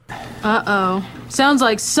Uh-oh. Sounds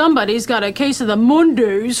like somebody's got a case of the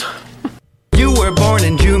Mondays. You were born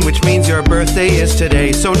in June, which means your birthday is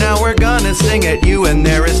today. So now we're gonna sing at you, and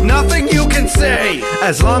there is nothing you can say.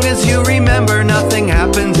 As long as you remember, nothing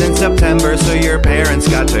happens in September. So your parents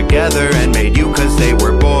got together and made you 'cause they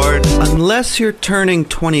were bored. Unless you're turning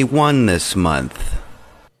 21 this month.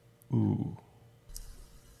 Ooh.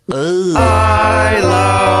 I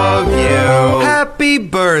love you. Happy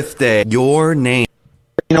birthday. Your name.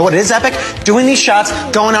 You know what is epic? Doing these shots,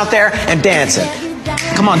 going out there and dancing.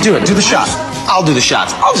 Come on, do it. Do the shot. I'll do the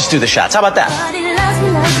shots. I'll just do the shots. How about that?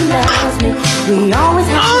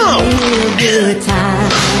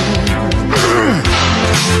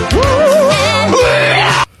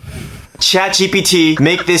 ChatGPT,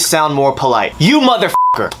 make this sound more polite. You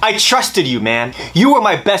motherfucker. I trusted you, man. You were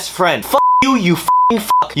my best friend. Fuck you, you fucking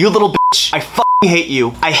fuck. You little bitch. I fucking hate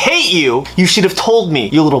you. I hate you. You should have told me,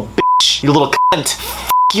 you little bitch. You little cunt.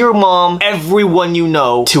 Fuck your mom, everyone you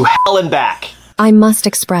know, to hell and back. I must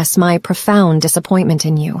express my profound disappointment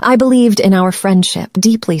in you. I believed in our friendship,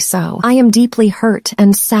 deeply so. I am deeply hurt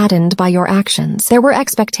and saddened by your actions. There were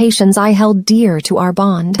expectations I held dear to our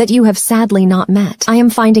bond that you have sadly not met. I am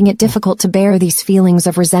finding it difficult to bear these feelings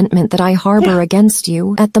of resentment that I harbor against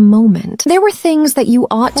you at the moment. There were things that you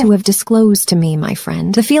ought to have disclosed to me, my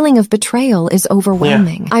friend. The feeling of betrayal is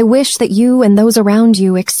overwhelming. I wish that you and those around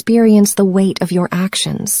you experience the weight of your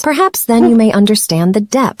actions. Perhaps then you may understand the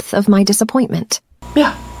depth of my disappointment.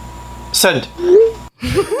 Yeah. Send.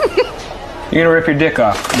 You're gonna rip your dick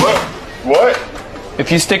off. What?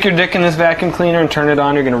 If you stick your dick in this vacuum cleaner and turn it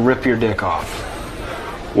on, you're gonna rip your dick off.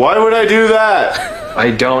 Why would I do that?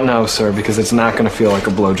 I don't know, sir, because it's not gonna feel like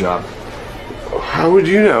a blowjob. How would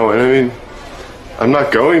you know? I mean, I'm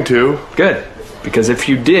not going to. Good. Because if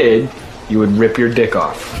you did, you would rip your dick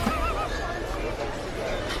off.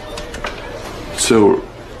 So,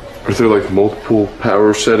 are there like multiple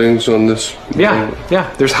power settings on this? Yeah.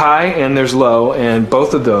 There's high and there's low, and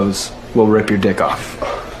both of those will rip your dick off.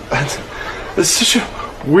 That's such a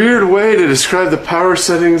weird way to describe the power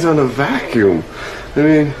settings on a vacuum. I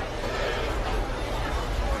mean,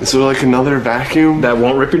 is there like another vacuum? That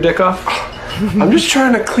won't rip your dick off? I'm just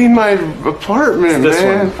trying to clean my apartment, this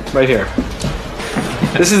man. One, right here.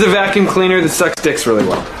 This is the vacuum cleaner that sucks dicks really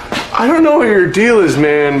well. I don't know what your deal is,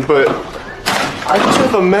 man, but I just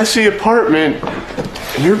have a messy apartment,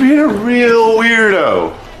 and you're being a real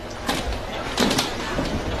weirdo.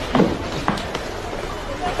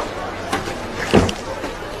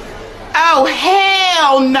 Oh,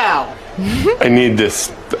 hell no! I need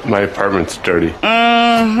this. My apartment's dirty.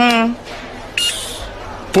 Mm-hmm.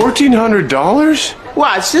 $1,400?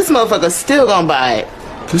 Watch, this motherfucker's still gonna buy it.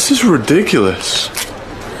 This is ridiculous.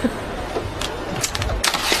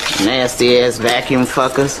 Nasty ass vacuum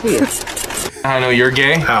fuckers. Here. I know you're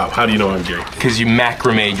gay. How? How do you know I'm gay? Because you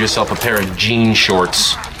macrame'd yourself a pair of jean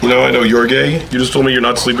shorts. You know I know you're gay? You just told me you're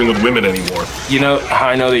not sleeping with women anymore. You know how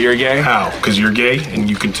I know that you're gay? How? Because you're gay and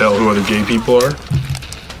you can tell who other gay people are?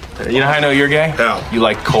 You know how I know you're gay? How? You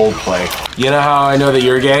like Coldplay. You know how I know that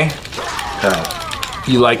you're gay? How?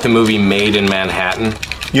 You like the movie Made in Manhattan.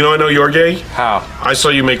 You know I know you're gay? How? I saw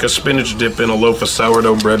you make a spinach dip in a loaf of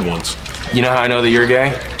sourdough bread once. You know how I know that you're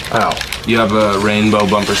gay? How? You have a rainbow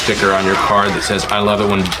bumper sticker on your car that says, I love it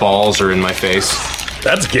when balls are in my face.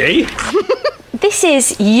 That's gay? This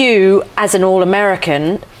is you as an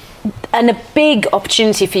all-American and a big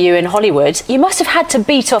opportunity for you in Hollywood. You must have had to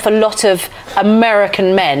beat off a lot of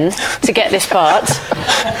American men to get this part.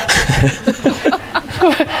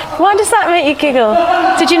 Why does that make you giggle?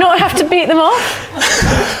 Did you not have to beat them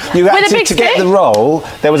off? You had to get the role.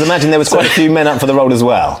 There was quite a few men up for the role as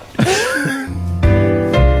well.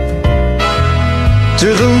 To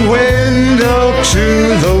the window,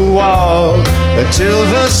 to the wall, until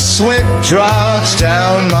the sweat drops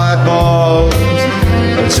down my balls,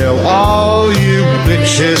 until all you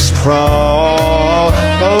bitches crawl.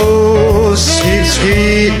 Oh, skeet,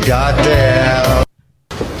 skeet, goddamn.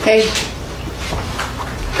 Hey.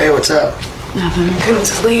 Hey, what's up? Nothing. Couldn't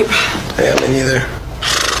sleep. Yeah, me neither.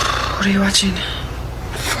 What are you watching?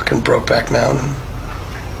 Fucking Brokeback Mountain.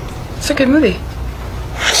 It's a good movie.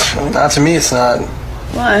 Not to me, it's not.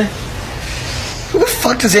 Why? Who the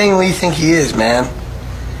fuck does Ang Lee think he is, man?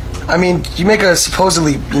 I mean, you make a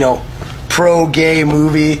supposedly, pro-gay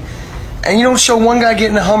movie, and you don't show one guy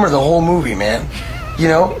getting a Hummer the whole movie, man. You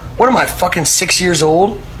know? What am I, fucking 6 years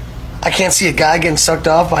old? I can't see a guy getting sucked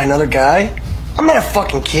off by another guy? I'm not a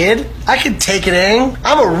fucking kid. I can take it, Ang.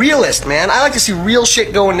 I'm a realist, man. I like to see real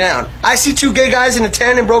shit going down. I see two gay guys in a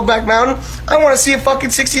tent in Brokeback Mountain. I want to see a fucking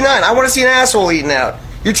 69. I want to see an asshole eaten out.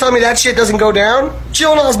 You're telling me that shit doesn't go down?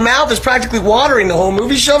 Gyllenhaal's mouth is practically watering the whole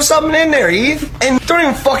movie. Shove something in there, Eve. And don't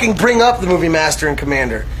even fucking bring up the movie Master and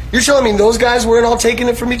Commander. You're telling me those guys weren't all taking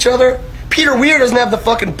it from each other? Peter Weir doesn't have the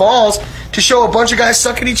fucking balls to show a bunch of guys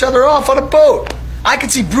sucking each other off on a boat. I can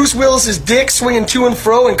see Bruce Willis's dick swinging to and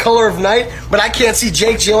fro in Color of Night, but I can't see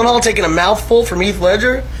Jake Gyllenhaal taking a mouthful from Heath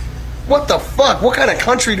Ledger? What the fuck? What kind of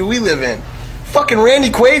country do we live in? Fucking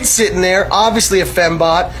Randy Quaid's sitting there, obviously a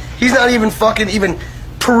fembot. He's not even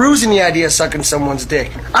perusing the idea of sucking someone's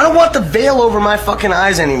dick. I don't want the veil over my fucking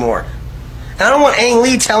eyes anymore. And I don't want Ang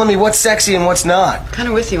Lee telling me what's sexy and what's not. Kind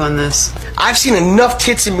of with you on this. I've seen enough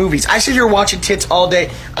tits in movies. I sit here watching tits all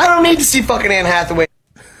day. I don't need to see fucking Anne Hathaway.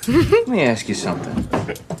 Let me ask you something.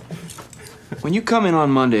 When you come in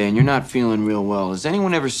on Monday and you're not feeling real well, does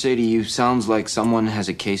anyone ever say to you, sounds like someone has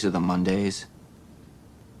a case of the Mondays?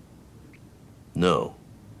 No.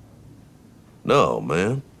 No,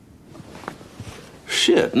 man.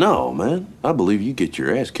 Shit, no, man. I believe you get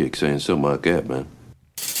your ass kicked saying something like that, man.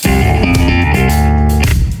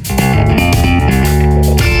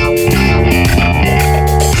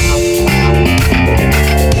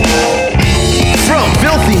 From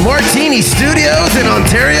Filthy Martini Studios in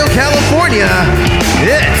Ontario, California,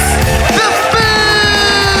 it's the Foo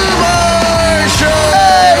Bar Show!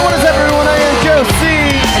 Hey, what is up, everyone? I am Joe C.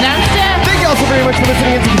 And I'm Steph. Thank you all so very much for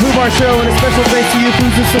listening into the Foo Bar Show, and a special thanks to you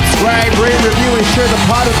Foos who subscribe, rate, review, and share the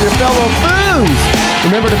pod with your fellow Foos.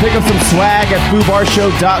 Remember to pick up some swag at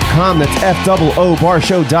FooBarShow.com. That's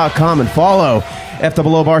FOOBarshow.com, and follow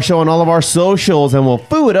FOO Bar Show on all of our socials, and we'll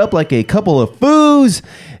foo it up like a couple of foos.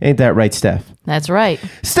 Ain't that right, Steph? That's right.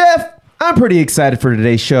 Steph, I'm pretty excited for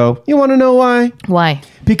today's show. You want to know why? Why?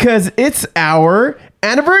 Because it's our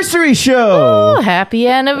anniversary show. Oh, happy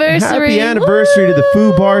anniversary. Happy anniversary to the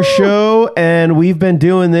Foo Bar Show. And we've been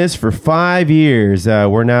doing this for 5 years.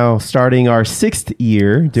 We're now starting our 6th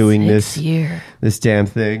year doing this damn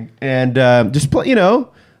thing. And let's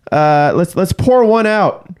pour one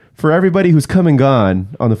out for everybody who's come and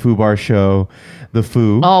gone on the Foo Bar Show. The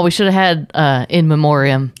Foo. Oh, we should have had in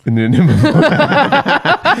memoriam.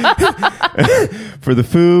 For the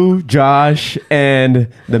Foo, Josh,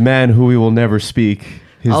 and the man who we will never speak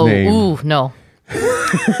his name. Ooh, no.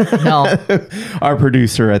 No. Our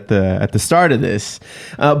producer at the start of this.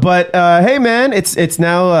 But hey, man, it's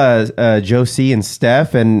now Josie and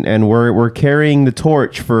Steph, and we're carrying the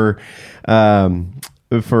torch for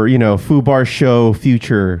Foo Bar Show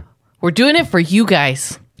future. We're doing it for you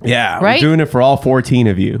guys. Yeah, right? We're doing it for all 14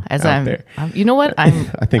 of you out there. You know what? I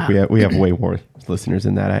think we have way more listeners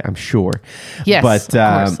than that. I'm sure. Yes, but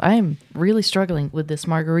of course. I am really struggling with this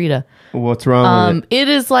margarita. What's wrong with it? It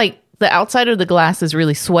is like the outside of the glass is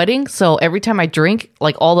really sweating. So every time I drink,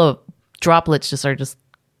 like all the droplets are just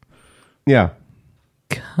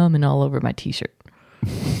coming all over my t-shirt.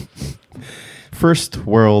 First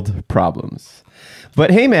world problems. But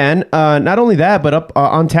hey, man, not only that, but up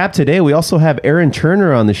on tap today, we also have Aaron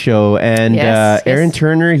Turner on the show. And Aaron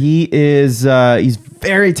Turner, he's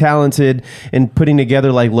very talented in putting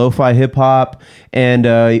together like lo-fi hip hop and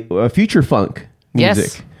future funk music.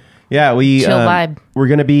 Yes. Yeah, chill vibe. We're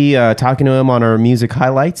going to be talking to him on our music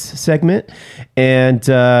highlights segment. And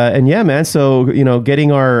yeah, man, so,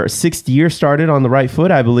 getting our 6th year started on the right foot,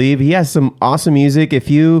 I believe. He has some awesome music. If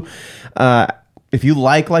you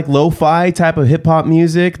like lo-fi type of hip hop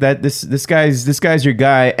music, that this guy's your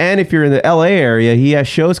guy. And if you're in the LA area, he has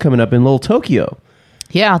shows coming up in Little Tokyo.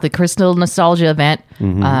 Yeah, the Crystal Nostalgia event.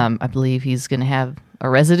 Mm-hmm. I believe he's going to have a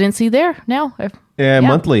residency there now. Yeah,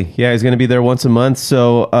 monthly. Yeah, he's going to be there once a month.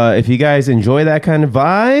 So if you guys enjoy that kind of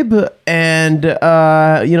vibe and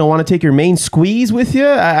want to take your main squeeze with you,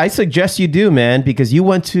 I suggest you do, man, because you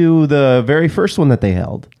went to the very first one that they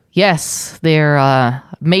held. Yes, their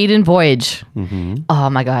maiden voyage. Mm-hmm. Oh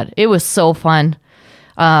my God, it was so fun.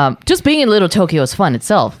 Just being in Little Tokyo is fun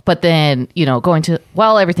itself, but then going to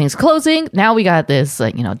while everything's closing, now we got this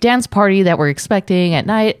dance party that we're expecting at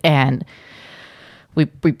night, and we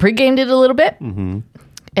pre-gamed it a little bit,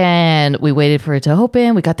 and we waited for it to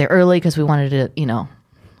open. We got there early because we wanted to,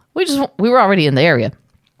 we were already in the area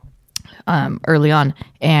early on,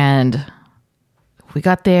 and we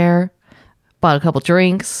got there. Bought a couple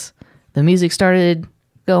drinks. The music started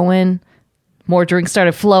going. More drinks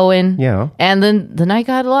started flowing. Yeah. And then the night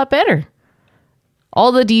got a lot better.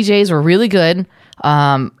 All the DJs were really good.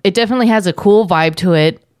 It definitely has a cool vibe to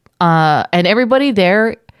it. And everybody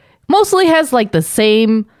there mostly has like the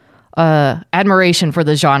same admiration for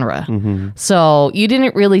the genre. Mm-hmm. So you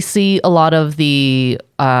didn't really see a lot of the,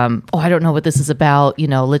 I don't know what this is about.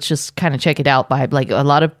 Let's just kind of check it out vibe. Like a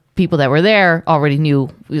lot of people that were there already knew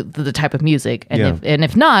the type of music, and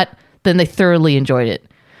if not, then they thoroughly enjoyed it.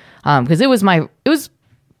 because it was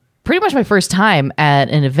pretty much my first time at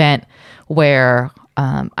an event where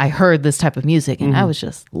I heard this type of music, and I was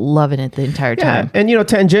just loving it the entire time. And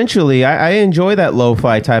tangentially, I enjoy that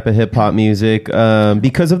lo-fi type of hip hop music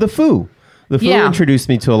because of the Foo. The Foo introduced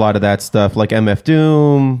me to a lot of that stuff, like MF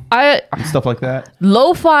Doom, stuff like that.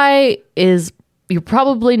 Lo-fi is, you're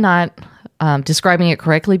probably not describing it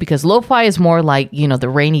correctly, because lo-fi is more like, the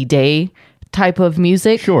rainy day type of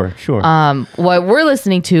music. Sure. What we're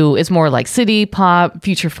listening to is more like city pop,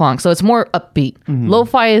 future funk, so it's more upbeat.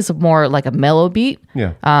 Lo-fi is more like a mellow beat.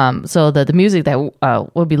 So the music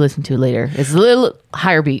that we'll be listening to later is a little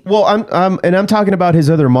higher beat. Well, I'm talking about his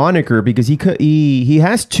other moniker, because he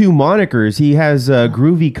has two monikers. He has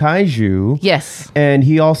Groovy Kaiju. Yes. And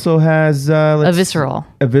he also has a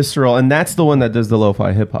Visceral, and that's the one that does the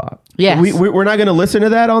lo-fi hip hop. Yes. We're not going to listen to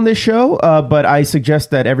that on this show, but I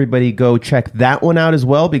suggest that everybody go check that one out as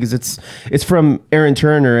well, because it's from Aaron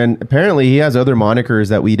Turner, and apparently he has other monikers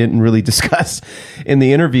that we didn't really discuss in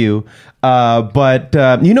the interview. But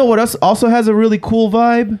you know what else also has a really cool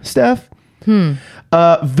vibe, Steph?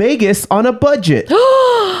 Vegas on a budget. Vegas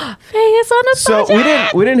on a budget. So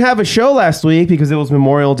we didn't have a show last week because it was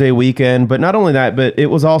Memorial Day weekend. But not only that, but it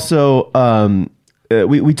was also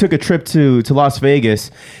we took a trip to Las Vegas.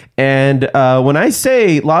 And when I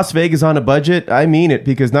say Las Vegas on a budget, I mean it,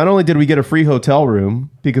 because not only did we get a free hotel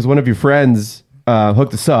room because one of your friends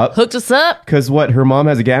hooked us up. Because her mom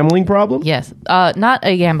has a gambling problem? Yes. Not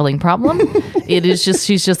a gambling problem.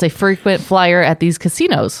 She's just a frequent flyer at these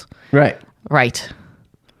casinos. Right.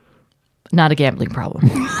 Not a gambling problem.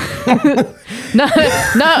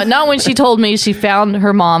 Not when she told me she found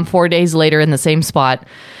her mom 4 days later in the same spot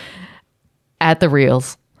at the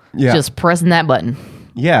Reels. Yeah. Just pressing that button.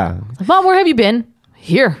 Yeah. Mom, where have you been?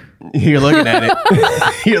 Here. You're looking at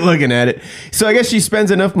it. So I guess she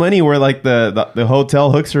spends enough money where like the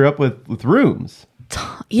hotel hooks her up with rooms.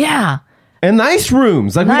 Yeah. And nice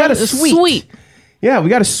rooms. Like we got a suite. Yeah, we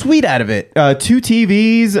got a suite out of it. 2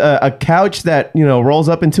 TVs, a couch that, rolls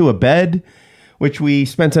up into a bed, which we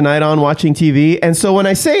spent a night on watching TV. And so when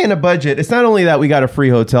I say in a budget, it's not only that we got a free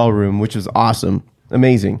hotel room, which was awesome,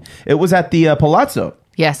 amazing. It was at the Palazzo.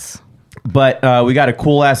 Yes. But we got a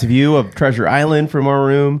cool ass view of Treasure Island from our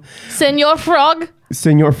room. Senor Frog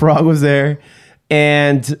was there.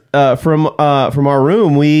 And from our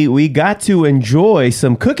room, we got to enjoy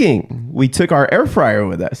some cooking. We took our air fryer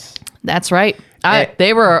with us. That's right.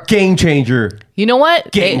 They were game changer. You know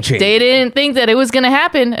what? Game changer. They didn't think that it was going to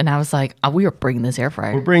happen, and I was like, we are bringing this air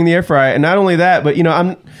fryer. We're bringing the air fryer, and not only that, but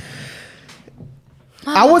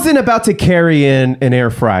I wasn't about to carry in an air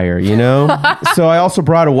fryer, so I also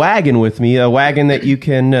brought a wagon with me, a wagon that you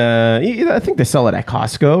can. I think they sell it at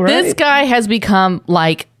Costco, right? This guy has become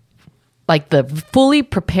like the fully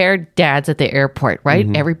prepared dads at the airport, right?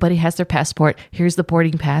 Everybody has their passport. Here's the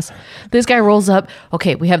boarding pass. This guy rolls up.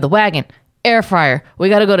 Okay, we have the wagon, air fryer. We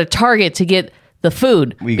got to go to Target to get the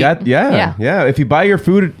food. Yeah. If you buy your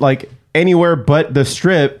food like anywhere but the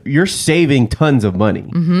Strip, you're saving tons of money.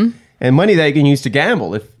 And money that you can use to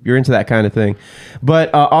gamble if you're into that kind of thing.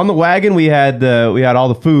 But on the wagon, we had all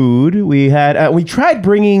the food. We tried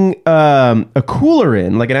bringing a cooler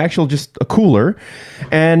in, like an actual just a cooler,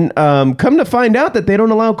 and come to find out that they don't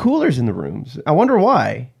allow coolers in the rooms. I wonder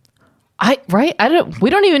why.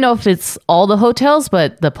 We don't even know if it's all the hotels,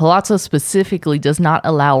 but the Palazzo specifically does not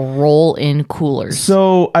allow roll-in coolers.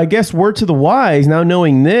 So I guess word to the wise, now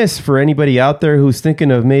knowing this, for anybody out there who's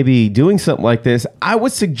thinking of maybe doing something like this, I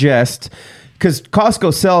would suggest, because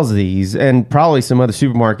Costco sells these, and probably some other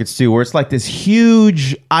supermarkets too, where it's like this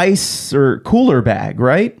huge ice or cooler bag,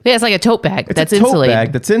 right? Yeah, it's like a tote bag that's insulated. Tote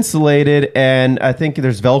bag that's insulated, and I think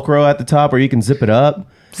there's Velcro at the top, or you can zip it up.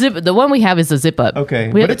 The one we have is a zip up. Okay,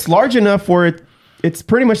 but it's large enough where it's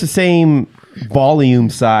pretty much the same volume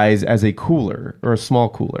size as a cooler or a small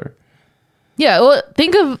cooler. Yeah, well,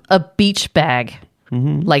 think of a beach bag,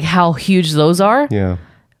 like how huge those are. Yeah.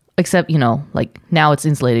 Except, like now it's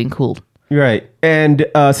insulated and cooled. Right. And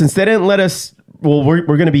since they didn't let us, we're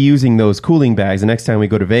going to be using those cooling bags the next time we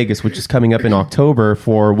go to Vegas, which is coming up in October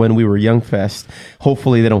for When We Were Young Fest.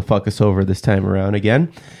 Hopefully they don't fuck us over this time around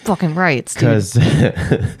again. Fucking riots, dude. Because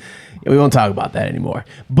we won't talk about that anymore.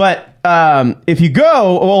 But if you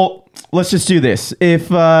go, let's just do this. If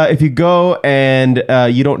you go and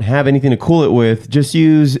you don't have anything to cool it with, just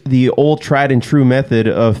use the old tried and true method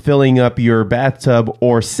of filling up your bathtub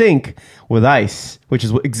or sink with ice, which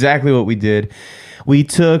is exactly what we did. We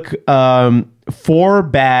took 4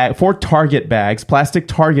 Target bags, plastic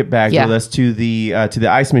Target bags with us to the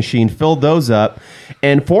ice machine, filled those up,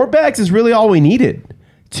 and 4 bags is really all we needed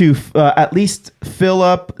to at least fill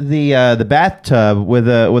up the bathtub with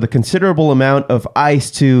a considerable amount of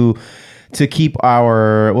ice to keep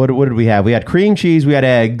our what did we have? We had cream cheese, we had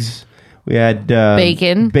eggs, we had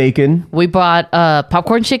bacon. We bought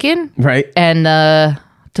popcorn chicken, right, and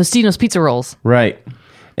Tostino's pizza rolls, right.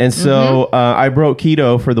 And so I broke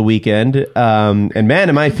keto for the weekend, and man,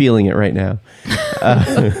 am I feeling it right now.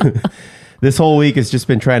 This whole week has just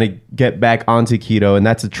been trying to get back onto keto, and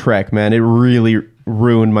that's a trek, man. It really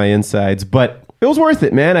ruined my insides, but it was worth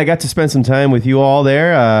it, man. I got to spend some time with you all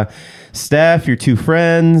there. Steph, your two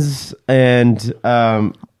friends, and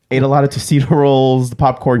ate a lot of Tostino rolls, the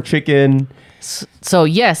popcorn chicken. So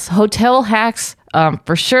yes, hotel hacks.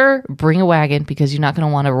 For sure, bring a wagon because you're not going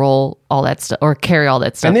to want to roll all that stuff or carry all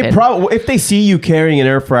that stuff. And they probably, if they see you carrying an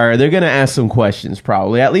air fryer, they're going to ask some questions.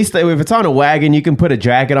 Probably, at least if it's on a wagon, you can put a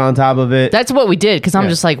jacket on top of it. That's what we did because I'm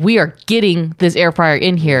just like, we are getting this air fryer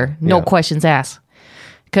in here, no questions asked.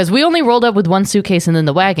 Because we only rolled up with one suitcase and then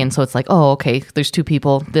the wagon, so it's like, oh, okay, there's two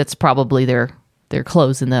people. That's probably their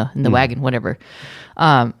clothes in the wagon, whatever.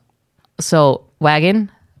 So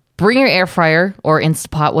wagon, bring your air fryer or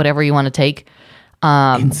Instapot, whatever you want to take.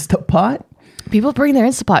 Instapot? People bring their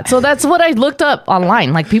Instapot. So that's what I looked up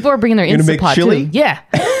online. Like people are bringing their Instapot too. Yeah.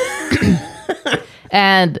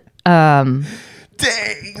 And dang,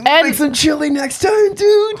 we'll make some chili next time,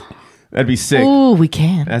 dude. That'd be sick. Ooh, we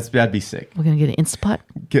can. That'd be sick. We're gonna get an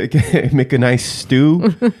Instapot. Make a nice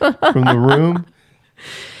stew from the room.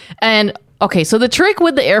 And okay, so the trick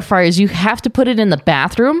with the air fryer is you have to put it in the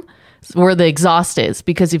bathroom where the exhaust is,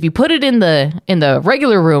 because if you put it in the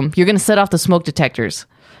regular room, you're gonna set off the smoke detectors.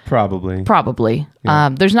 Probably. Yeah.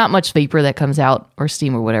 There's not much vapor that comes out, or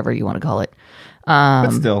steam, or whatever you want to call it. But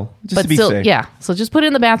still, just to be safe. Yeah. So just put it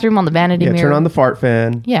in the bathroom on the vanity mirror. Turn on the fart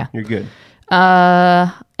fan. Yeah. You're good.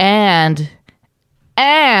 And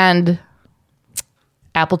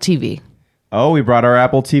Apple TV. Oh, we brought our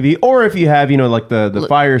Apple TV. Or if you have, like the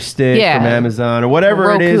Fire Stick from Amazon or whatever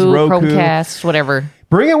Roku, it is, Roku, Chromecast, whatever.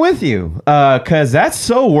 Bring it with you, because that's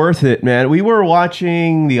so worth it, man. We were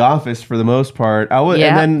watching The Office for the most part.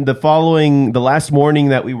 And then the last morning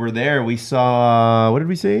that we were there, we saw, what did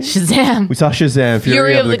we see? Shazam. We saw Shazam,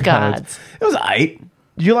 Fury of the Gods. It was aight.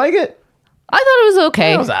 Did you like it? I thought it was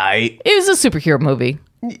okay. It was aight. It was a superhero movie.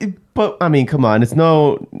 But, I mean, come on. It's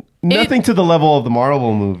nothing to the level of the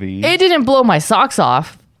Marvel movie. It didn't blow my socks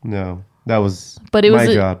off. No, that was my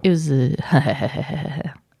job. It was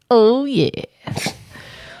oh, yeah.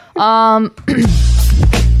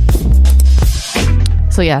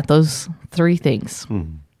 So yeah, those three things: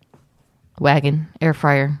 wagon, air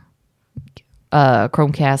fryer,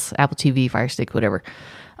 Chromecast, Apple TV, Fire Stick, whatever.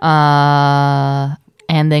 And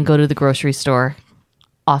then go to the grocery store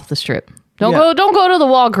off the strip. Don't go to the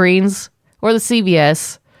Walgreens or the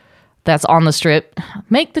CVS that's on the strip.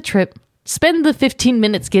 Make the trip. Spend the 15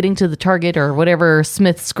 minutes getting to the Target or whatever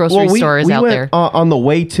Smith's grocery store is out there. On the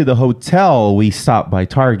way to the hotel, we stopped by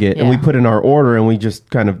Target and we put in our order, and we just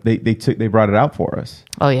kind of they brought it out for us.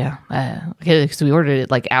 Oh yeah, because we ordered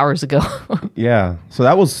it like hours ago. Yeah, so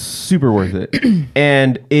that was super worth it.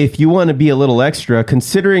 And if you want to be a little extra,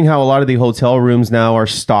 considering how a lot of the hotel rooms now are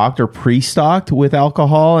stocked or pre-stocked with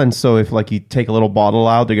alcohol, and so if like you take a little bottle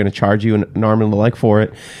out, they're going to charge you an arm and a leg for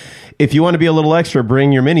it. If you want to be a little extra,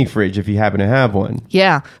 bring your mini fridge if you happen to have one.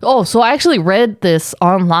 Yeah. Oh, so I actually read this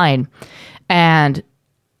online, and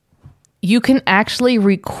you can actually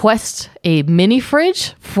request a mini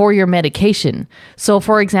fridge for your medication. So,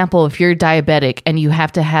 for example, if you're diabetic and you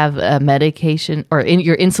have to have a medication or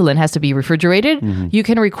your insulin has to be refrigerated, you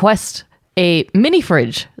can request a mini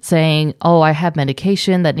fridge saying, oh, I have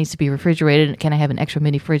medication that needs to be refrigerated. Can I have an extra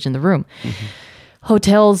mini fridge in the room?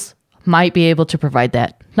 Hotels might be able to provide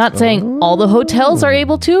that. Not saying all the hotels are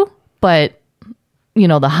able to, but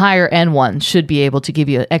the higher end ones should be able to give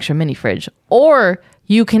you an extra mini fridge. Or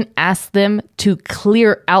you can ask them to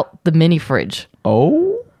clear out the mini fridge.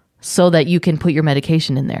 Oh? So that you can put your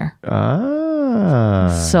medication in there. Ah.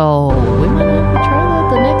 So we might have to try that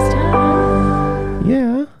the next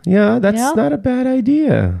time. Yeah, that's not a bad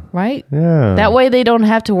idea. Right? Yeah. That way they don't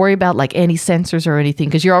have to worry about like any sensors or anything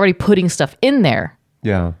because you're already putting stuff in there.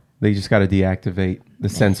 Yeah. They just got to deactivate the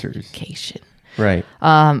sensors. Medication. Right.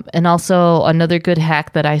 And also another good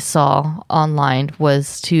hack that I saw online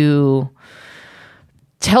was to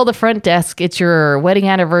tell the front desk it's your wedding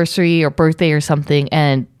anniversary or birthday or something,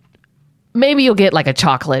 and maybe you'll get like a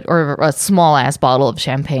chocolate or a small ass bottle of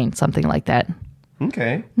champagne, something like that.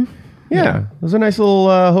 Okay. Yeah. Those are nice little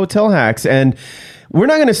hotel hacks. And we're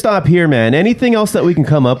not going to stop here, man. Anything else that we can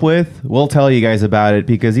come up with, we'll tell you guys about it,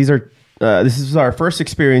 because these are this is our first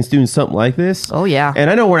experience doing something like this. Oh yeah. And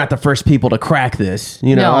I know we're not the first people to crack this.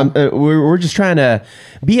 You know, No. we're just trying to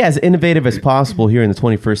be as innovative as possible here in the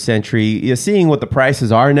 21st century. You're seeing what the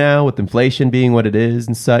prices are now, with inflation being what it is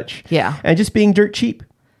and such. Yeah. And just being dirt cheap.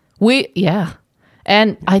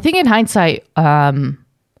 And I think in hindsight,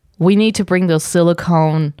 we need to bring those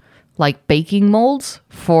silicone like baking molds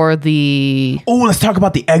for the. Oh, let's talk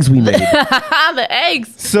about the eggs we made. The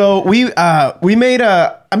eggs. So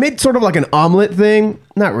I made sort of like an omelet thing.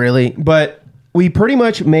 Not really, but we pretty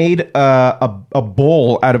much made a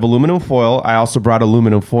bowl out of aluminum foil. I also brought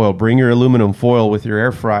aluminum foil. Bring your aluminum foil with your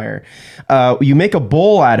air fryer. You make a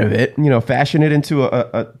bowl out of it, fashion it into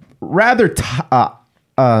a rather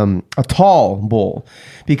a tall bowl,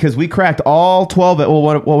 because we cracked all 12.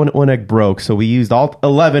 One egg broke, so we used all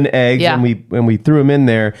 11 eggs, and we threw them in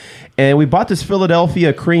there, and we bought this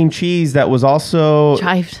Philadelphia cream cheese that was also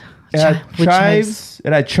chives. It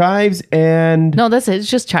had chives and no, that's it. It's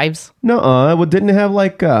just chives. No, didn't it have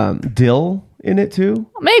like dill in it too?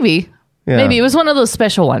 Maybe. Yeah. Maybe it was one of those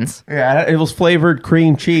special ones. Yeah, it was flavored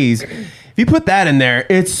cream cheese. If you put that in there,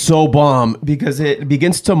 it's so bomb, because it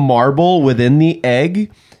begins to marble within the egg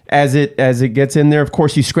as it gets in there. Of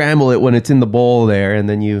course, you scramble it when it's in the bowl there, and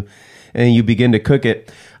then you begin to cook it.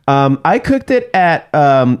 I cooked it at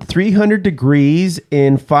 300 degrees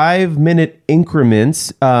in 5-minute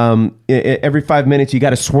increments. Every 5 minutes, you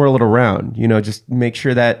got to swirl it around. Just make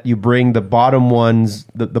sure that you bring the bottom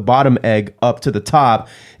the bottom egg up to the top,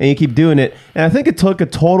 and you keep doing it. And I think it took a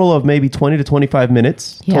total of maybe 20 to 25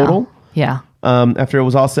 minutes total. Yeah. After it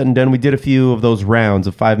was all said and done, we did a few of those rounds,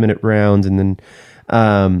 of 5-minute rounds, and then.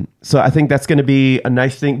 So I think that's going to be a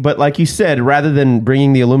nice thing. But like you said, rather than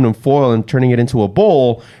bringing the aluminum foil and turning it into a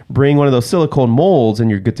bowl, bring one of those silicone molds and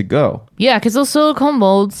you're good to go. Yeah, because those silicone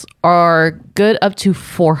molds are good up to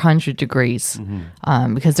 400 degrees,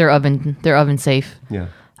 because they're oven safe. Yeah.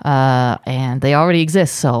 And they already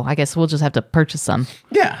exist, so I guess we'll just have to purchase some.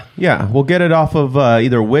 Yeah. We'll get it off of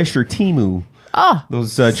either Wish or Temu. Oh,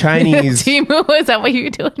 those Chinese. Temu, is that what you're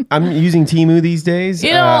doing? I'm using Temu these days.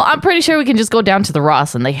 I'm pretty sure we can just go down to the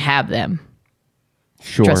Ross and they have them.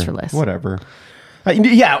 Sure. Dress for less. Whatever.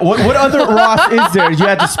 What other Ross is there? You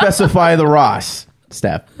had to specify the Ross,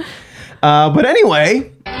 Steph. But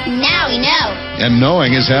anyway. Now we know. And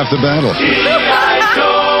knowing is half the battle.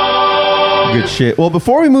 Good shit. Well,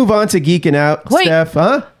 before we move on to geeking out, Steph,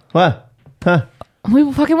 huh? What? Huh? We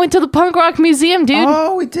fucking went to the Punk Rock Museum, dude.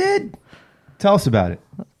 Oh, we did. Tell us about it.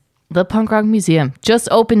 The Punk Rock Museum just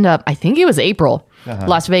opened up. I think it was April,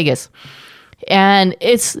 Las Vegas. And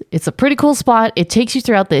it's a pretty cool spot. It takes you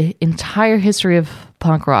throughout the entire history of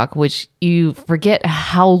punk rock, which you forget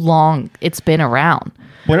how long it's been around.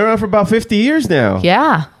 Been around for about 50 years now.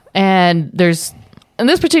 Yeah. And in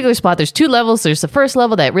this particular spot, there's 2 levels. There's the first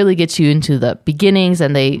level that really gets you into the beginnings,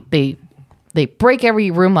 and they break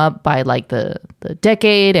every room up by like the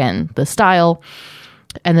decade and the style.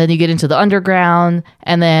 And then you get into the underground,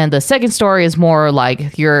 and then the second story is more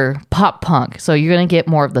like your pop punk. So you're going to get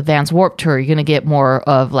more of the Vans Warped Tour. You're going to get more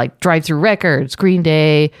of like Drive Through Records, Green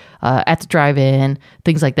Day, At the Drive-In,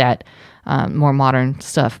 things like that. More modern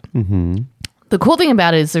stuff. Mm-hmm. The cool thing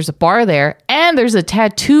about it is there's a bar there, and there's a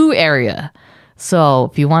tattoo area. So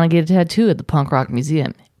if you want to get a tattoo at the Punk Rock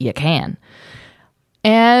Museum, you can.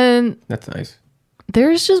 And that's nice.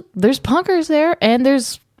 There's punkers there, and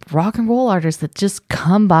there's rock and roll artists that just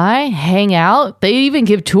come by, hang out. They even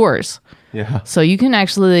give tours. Yeah. So you can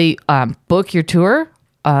actually book your tour.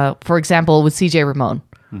 For example, with CJ Ramon,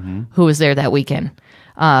 who was there that weekend.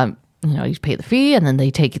 You pay the fee, and then they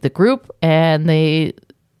take the group, and they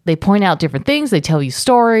point out different things. They tell you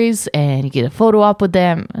stories, and you get a photo op with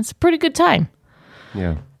them. It's a pretty good time.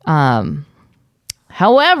 Yeah.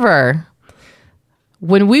 However,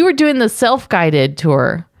 when we were doing the self-guided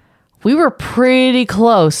tour, we were pretty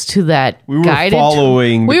close to that guided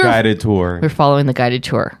tour. Guided tour. We were following the guided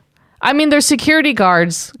tour. I mean, there's security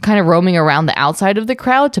guards kind of roaming around the outside of the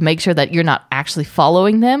crowd to make sure that you're not actually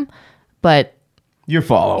following them, but you're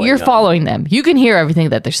following them. You can hear everything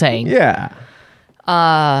that they're saying. Yeah.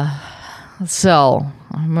 So,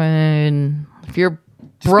 I mean, if you're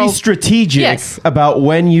be strategic about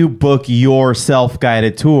when you book your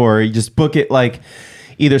self-guided tour. You just book it like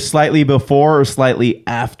either slightly before or slightly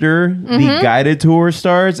after the guided tour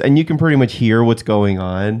starts, and you can pretty much hear what's going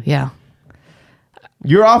on. Yeah.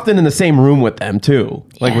 You're often in the same room with them too,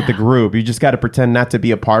 like with the group. You just got to pretend not to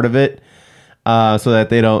be a part of it. so that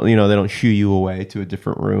they don't shoo you away to a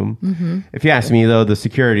different room. Mm-hmm. If you ask me, though, the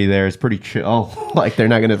security there is pretty chill. Like they're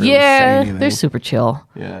not going to really say anything. They're super chill.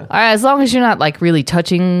 Yeah. As long as you're not like really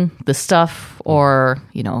touching the stuff or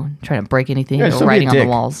trying to break anything Yeah, or just don't be a writing on the dick.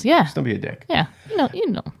 walls. Yeah. Just don't be a dick. Yeah.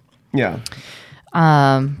 You know. Yeah.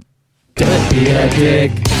 Don't be a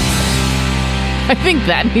dick. I think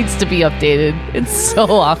that needs to be updated. It's so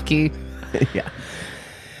off key. Yeah.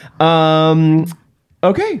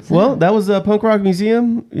 Okay. Well, that was a Punk Rock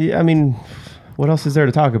Museum. Yeah, I mean, what else is there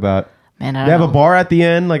to talk about? Man, I they have don't a know. bar at the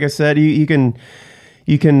end. Like I said, you can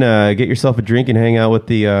get yourself a drink and hang out with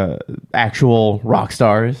the actual rock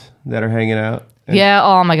stars that are hanging out. Yeah.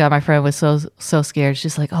 Oh my God, my friend was so scared.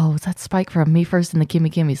 She's like, "Oh, is that Spike from Me First and the Gimme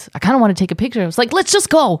Gimmes? I kind of want to take a picture." I was like, "Let's just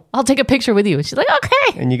go. I'll take a picture with you." And she's like,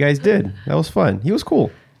 "Okay." And you guys did. That was fun. He was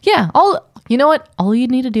cool. Yeah. You know what? All you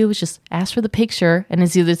need to do is just ask for the picture, and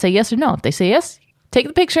it's either say yes or no. If they say yes, take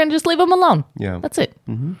the picture and just leave them alone. Yeah. That's it.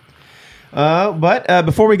 Mm-hmm. But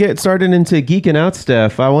before we get started into geeking out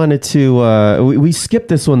stuff, I wanted to we skipped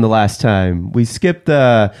this one the last time. We skipped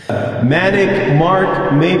Manic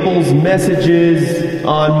Mark Maples messages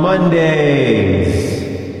on Mondays.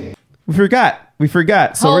 We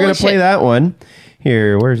forgot. So we're Holy gonna play shit. that one.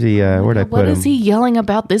 Here, where's he? Where'd I put What him? is he yelling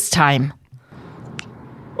about this time?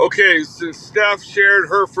 Okay, since Steph shared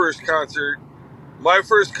her first concert, my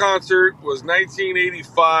first concert was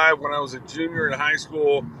 1985 when I was a junior in high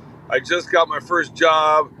school. I just got my first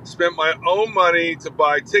job, spent my own money to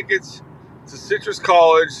buy tickets to Citrus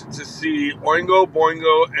College to see Oingo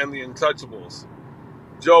Boingo and the Untouchables.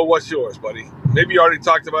 Joe, what's yours, buddy? Maybe you already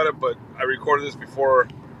talked about it, but I recorded this before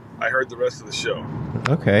I heard the rest of the show.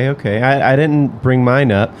 Okay. I didn't bring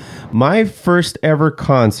mine up. My first ever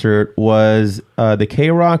concert was the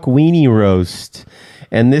K-Rock Weenie Roast.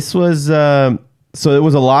 And this was, so it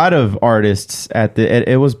was a lot of artists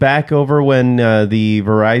it was back over when the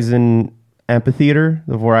Verizon Amphitheater,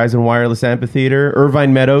 the Verizon Wireless Amphitheater,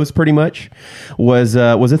 Irvine Meadows pretty much, was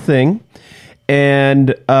a thing. And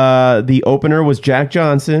the opener was Jack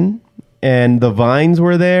Johnson, and the Vines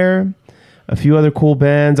were there. A few other cool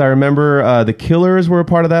bands. I remember the Killers were a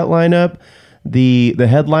part of that lineup. The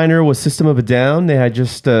headliner was System of a Down. They had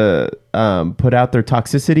just put out their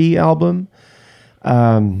Toxicity album.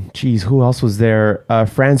 Who else was there?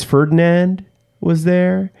 Franz Ferdinand was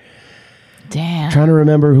there. Damn. Trying to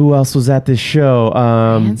remember who else was at this show.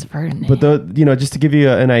 Franz Ferdinand. But just to give you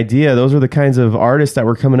an idea, those were the kinds of artists that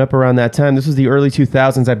were coming up around that time. This was the early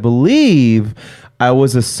 2000s. I believe I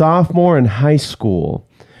was a sophomore in high school.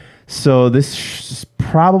 So this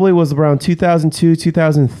probably was around 2002,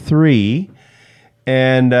 2003.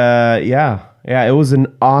 And it was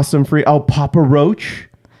an awesome Papa Roach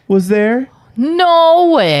was there.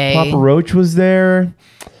 No way. Papa Roach was there.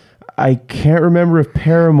 I can't remember if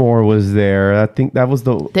Paramore was there. I think that was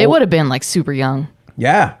They would have been like super young.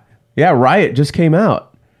 Yeah. Yeah, Riot just came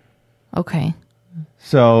out. Okay.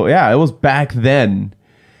 So, yeah, it was back then.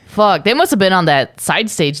 Fuck, they must have been on that side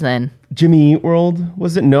stage then. Jimmy Eat World,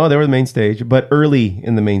 was it? No, they were the main stage, but early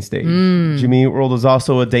in the main stage. Jimmy Eat World was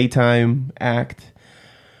also a daytime act.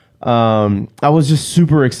 I was just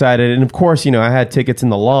super excited. And of course, I had tickets in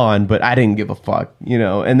the lawn, but I didn't give a fuck,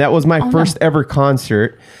 and that was my first ever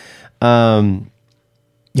concert.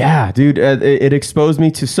 Yeah, dude, it exposed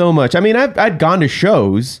me to so much. I mean, I'd gone to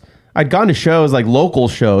shows. I'd gone to shows, like local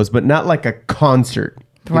shows, but not like a concert.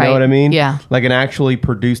 You know what I mean? Yeah. Like an actually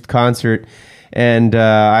produced concert. And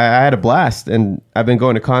I had a blast, and I've been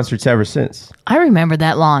going to concerts ever since. I remember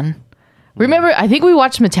that lawn. I think we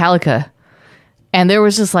watched Metallica, and there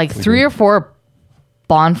was just like 3 or 4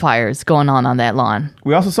 bonfires going on that lawn.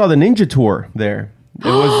 We also saw the Ninja Tour there. It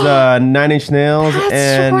was 9 Inch Nails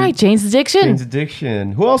and right, Jane's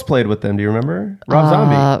Addiction. Who else played with them? Do you remember? Rob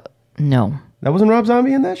Zombie. No. That wasn't Rob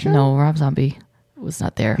Zombie in that show? No, Rob Zombie was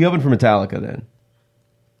not there. He opened for Metallica then,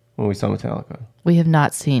 when we saw Metallica. We have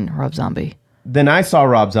not seen Rob Zombie. Then I saw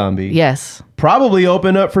Rob Zombie. Yes. Probably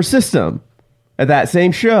open up for System at that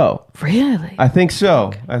same show. Really? I think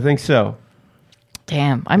so.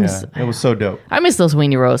 Damn. It was so dope. I miss those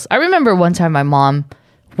Weenie Roasts. I remember one time my mom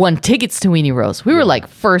won tickets to Weenie Roast. We were like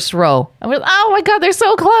first row. And we're like, oh my God, they're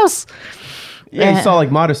so close. Yeah, you saw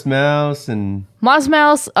like Modest Mouse and...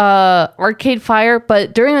 Mouse, Arcade Fire.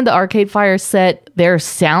 But during the Arcade Fire set, their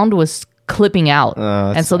sound was clipping out.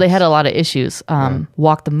 And so they had a lot of issues.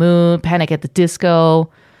 Walk the Moon, Panic at the Disco.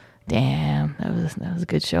 Damn, that was a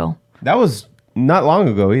good show. That was not long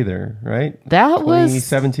ago either, right? That was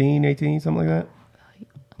 2017, 18, something like that.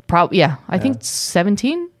 I think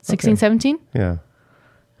 16, 17. Yeah.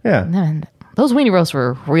 Man, those Weenie Roasts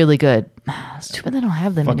were really good. It's too bad they don't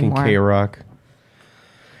have them fucking anymore. K-Rock.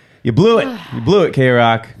 You blew it. You blew it,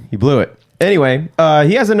 K-Rock. You blew it. Anyway,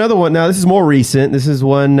 he has another one. Now, this is more recent. This is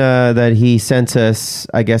one that he sent us,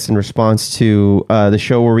 I guess, in response to the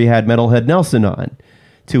show where we had Metalhead Nelson on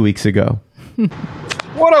 2 weeks ago.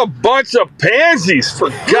 What a bunch of pansies, for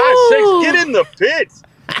God's sakes. Get in the pit.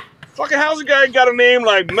 Fucking how's a guy got a name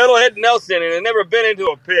like Metalhead Nelson and had never been into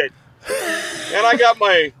a pit? And I got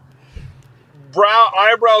my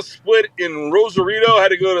eyebrow split in Rosarito. I had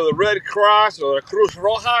to go to the Red Cross or the Cruz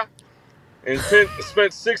Roja and spent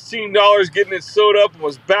 $16 getting it sewed up and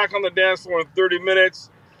was back on the dance floor in 30 minutes.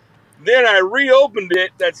 Then I reopened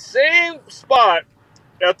it, that same spot,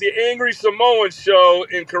 at the Angry Samoan show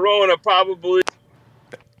in Corona, probably.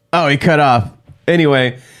 Oh, he cut off.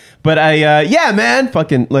 Anyway, but yeah, man,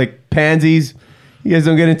 fucking like pansies. You guys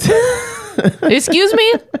don't get into. Excuse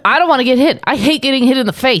me? I don't want to get hit. I hate getting hit in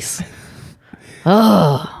the face.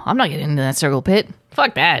 Oh, I'm not getting into that circle pit.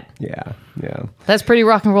 Fuck that. Yeah. That's pretty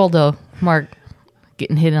rock and roll, though, Mark.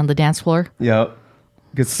 Getting hit on the dance floor. Yep.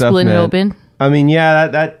 Good stuff, Splitting man. it open. I mean, yeah,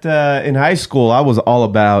 that in high school, I was all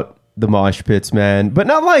about the mosh pits, man. But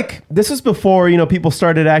not like, this was before, people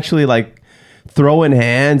started actually like throwing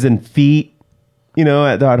hands and feet, at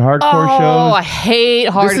hardcore shows. Oh, I hate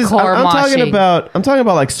hardcore moshing. I'm talking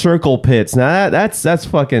about like circle pits. Now that's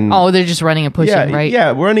fucking. Oh, they're just running and pushing, right?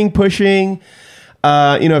 Yeah, running, pushing.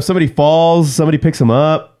 If somebody falls, somebody picks them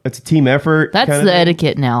up. It's a team effort. That's the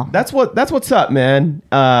etiquette now. That's what's up, man.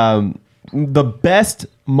 The best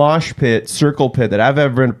mosh pit, circle pit that I've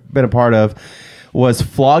ever been a part of was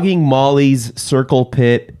Flogging Molly's circle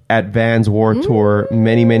pit at Vans War Tour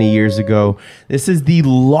many, many years ago. This is the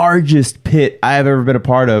largest pit I have ever been a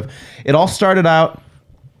part of. It all started out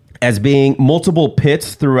as being multiple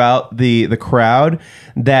pits throughout the crowd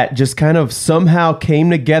that just kind of somehow came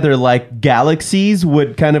together, like galaxies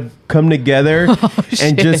would kind of come together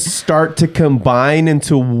and just start to combine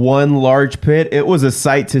into one large pit. It was a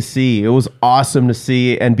sight to see. It was awesome to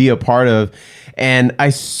see and be a part of. And I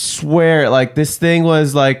swear, like, this thing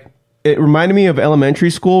was like, it reminded me of elementary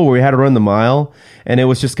school where we had to run the mile, and it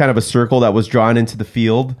was just kind of a circle that was drawn into the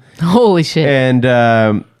field. Holy shit. And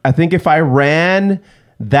I think if I ran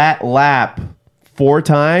that lap 4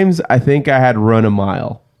 times, I think I had run a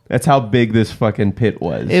mile. That's how big this fucking pit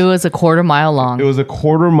was. It was a quarter mile long. It was a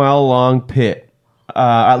quarter mile long pit.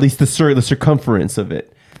 At least the circumference of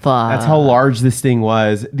it. Fuck. That's how large this thing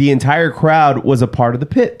was. The entire crowd was a part of the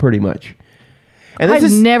pit, pretty much. And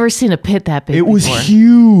I've never seen a pit that big. It was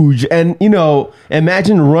huge. And,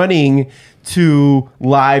 imagine running to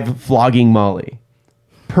live Flogging Molly.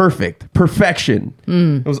 Perfection.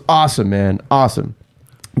 It was awesome, man. Awesome.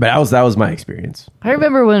 But that was my experience. I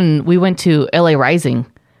remember when we went to LA Rising.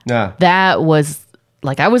 Yeah. That was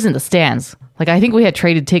like, I was in the stands. Like, I think we had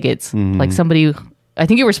traded tickets. Like somebody, I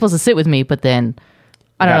think you were supposed to sit with me, but then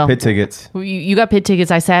I don't know. Pit tickets. You got pit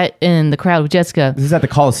tickets. I sat in the crowd with Jessica. This is at the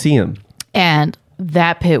Coliseum. And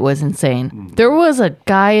that pit was insane. There was a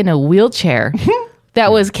guy in a wheelchair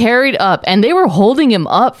that was carried up, and they were holding him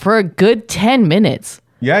up for a good 10 minutes.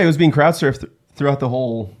 Yeah, he was being crowd surfed throughout the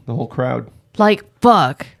whole crowd. Like,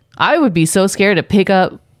 fuck. I would be so scared to pick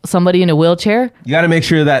up somebody in a wheelchair. You got to make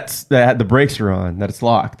sure that the brakes are on, that it's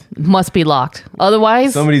locked. Must be locked.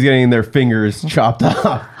 Otherwise, somebody's getting their fingers chopped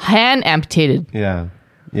off. Hand amputated. Yeah,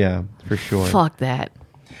 for sure. Fuck that.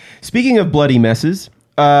 Speaking of bloody messes,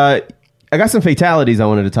 I got some fatalities I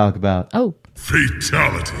wanted to talk about. Oh.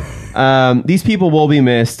 Fatality. These people will be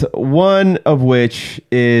missed, one of which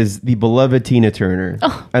is the beloved Tina Turner.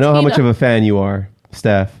 Oh, I know Tina. how much of a fan you are,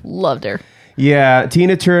 Steph. Loved her. Yeah,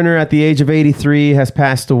 Tina Turner at the age of 83 has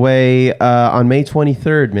passed away on May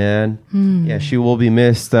 23rd, man. Yeah, she will be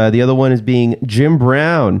missed. The other one is being Jim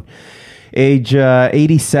Brown. Age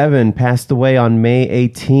 87, passed away on May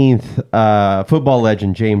 18th. Football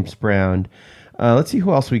legend James Brown. Let's see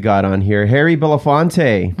who else we got on here. Harry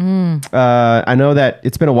Belafonte. I know that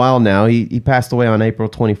it's been a while now. He passed away on April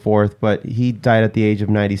 24th, but he died at the age of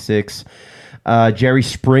 96. Jerry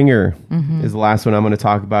Springer is the last one I'm going to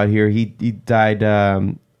talk about here. He died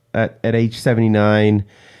at age 79,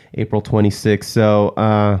 April 26th.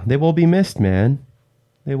 So they will be missed, man.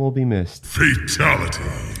 They will be missed. Fatality.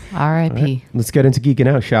 R.I.P. Right, let's get into geeking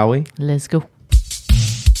out, shall we? Let's go.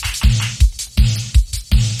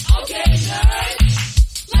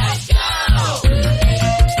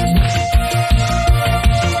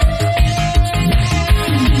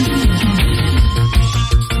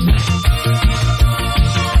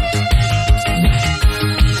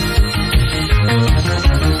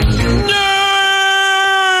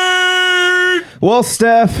 Well,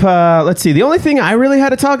 Steph, let's see. The only thing I really had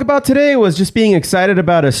to talk about today was just being excited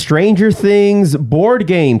about a Stranger Things board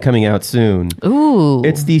game coming out soon. Ooh.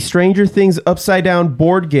 It's the Stranger Things Upside Down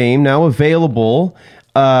board game, now available.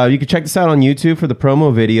 You can check this out on YouTube for the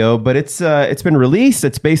promo video, but it's been released.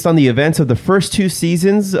 It's based on the events of the first 2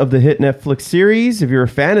 seasons of the hit Netflix series. If you're a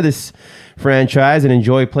fan of this franchise and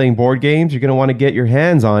enjoy playing board games, you're going to want to get your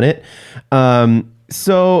hands on it. And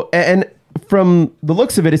from the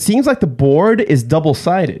looks of it, it seems like the board is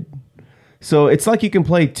double-sided. So it's like you can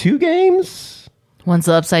play 2 games. One's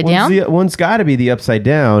the upside down? One's got to be the upside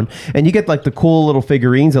down. And you get like the cool little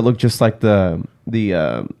figurines that look just like the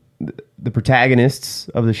protagonists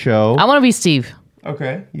of the show. I want to be Steve.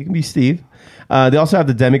 Okay, you can be Steve. They also have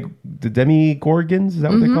the Demigorgons. Is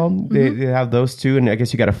that what they're called? They have those too, and I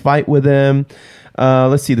guess you got to fight with them.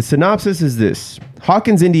 Let's see. The synopsis is this.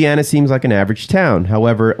 Hawkins, Indiana seems like an average town.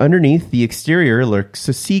 However, underneath the exterior lurks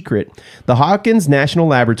a secret. The Hawkins National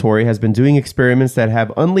Laboratory has been doing experiments that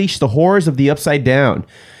have unleashed the horrors of the Upside Down.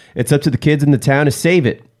 It's up to the kids in the town to save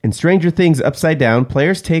it. In Stranger Things Upside Down,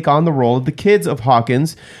 players take on the role of the kids of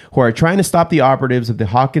Hawkins, who are trying to stop the operatives of the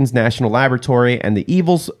Hawkins National Laboratory and the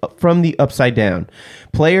evils from the Upside Down.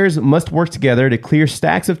 Players must work together to clear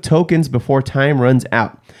stacks of tokens before time runs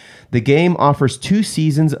out. The game offers 2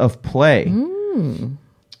 seasons of play.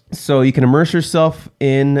 So you can immerse yourself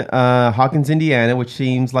in Hawkins, Indiana, which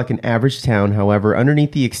seems like an average town. However,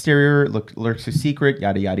 underneath the exterior lurks a secret,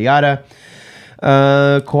 yada, yada, yada.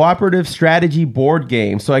 Cooperative strategy board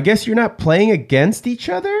game. So I guess you're not playing against each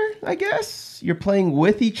other, I guess. You're playing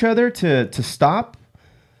with each other to stop.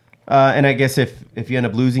 And I guess if you end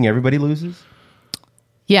up losing, everybody loses.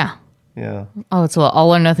 Yeah. Yeah. Oh, it's an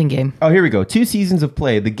all or nothing game. Oh, here we go. 2 seasons of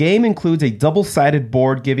play. The game includes a double-sided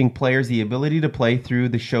board giving players the ability to play through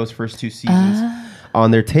the show's first 2 seasons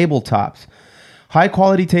on their tabletops.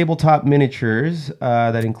 High-quality tabletop miniatures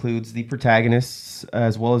that includes the protagonists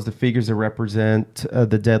as well as the figures that represent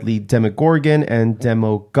the deadly Demogorgon and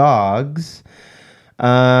Demogogs.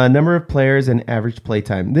 Number of players and average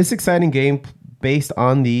playtime. This exciting game, based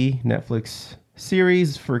on the Netflix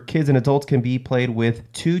series for kids and adults, can be played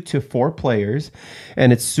with 2 to 4 players,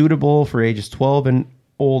 and it's suitable for ages 12 and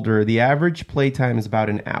older. The average playtime is about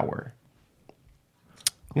an hour.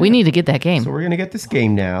 We need to get that game. So we're going to get this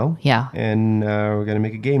game now. Yeah. And we're going to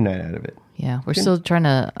make a game night out of it. Yeah. We're still trying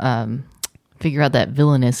to figure out that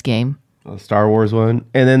villainous game. The Star Wars one.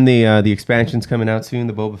 And then the expansion's coming out soon,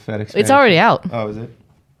 the Boba Fett expansion. It's already out. Oh, is it?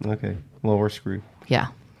 Okay. Well, we're screwed. Yeah.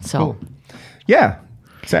 So. Cool. Yeah.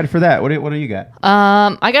 Excited for that. What do you got?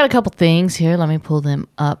 I got a couple things here. Let me pull them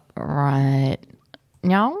up right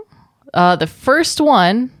now. The first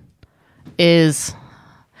one is,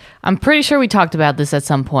 I'm pretty sure we talked about this at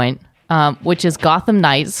some point, which is Gotham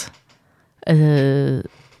Knights. Do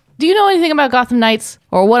you know anything about Gotham Knights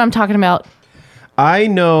or what I'm talking about? I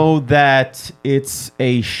know that it's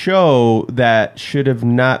a show that should have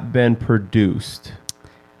not been produced.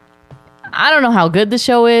 I don't know how good the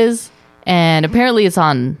show is. And apparently it's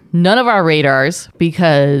on none of our radars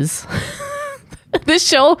because this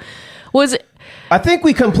show was... I think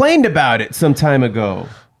we complained about it some time ago.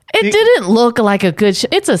 It didn't look like a good show.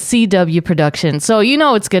 It's a CW production, so you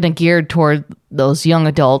know it's going to geared toward those young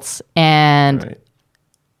adults. And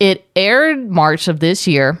it aired March of this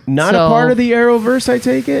year. Not a part of the Arrowverse, I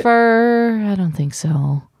take it? I don't think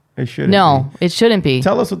so. It shouldn't be. It shouldn't be.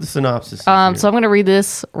 Tell us what the synopsis is. So I'm going to read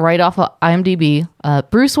this right off of IMDb.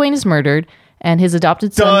 Bruce Wayne is murdered, and his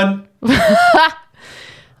adopted son...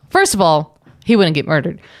 First of all, he wouldn't get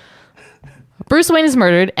murdered. Bruce Wayne is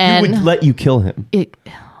murdered, and... He would let you kill him. He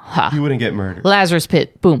wouldn't get murdered. Lazarus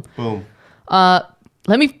Pit. Boom. Boom. Let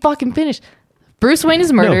me fucking finish. Bruce Wayne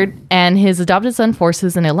is murdered, and his adopted son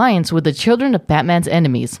forces an alliance with the children of Batman's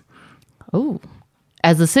enemies. Oh.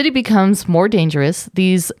 As the city becomes more dangerous,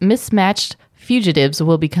 these mismatched fugitives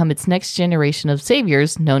will become its next generation of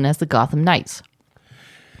saviors, known as the Gotham Knights.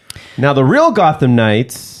 Now, the real Gotham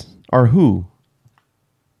Knights are who?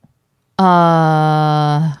 They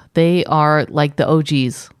are like the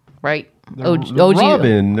OGs, right? OG.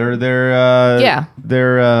 Robin. They're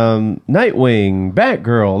Nightwing,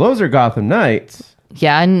 Batgirl. Those are Gotham Knights.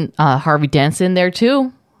 Yeah, and Harvey Dent's in there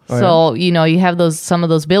too. So, you know, you have some of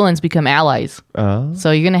those villains become allies.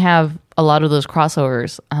 So you're going to have a lot of those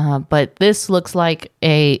crossovers. But this looks like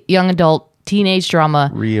a young adult teenage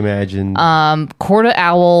drama. Reimagined. Court of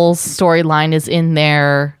Owls storyline is in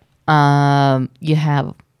there. You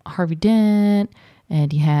have Harvey Dent,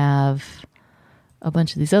 and you have a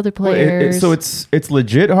bunch of these other players. So it's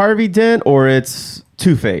legit Harvey Dent, or it's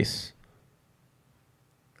Two-Face?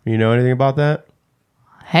 You know anything about that?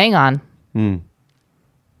 Hang on.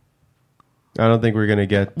 I don't think we're gonna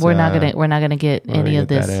get. We're not gonna get any of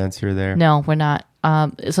this that answer there. No, we're not.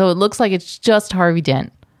 So it looks like it's just Harvey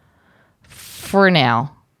Dent for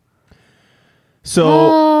now.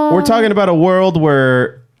 So we're talking about a world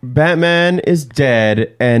where Batman is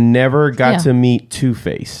dead and never got to meet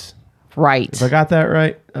Two-Face. Right. If I got that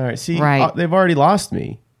right. All right. See, Right. They've already lost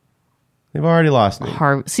me.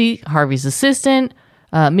 Harvey's assistant,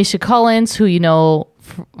 Misha Collins, who you know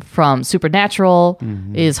from Supernatural,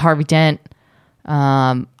 is Harvey Dent.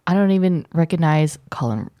 I don't even recognize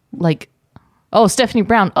Colin. Stephanie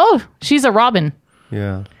Brown. Oh, she's a Robin.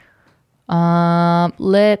 Yeah.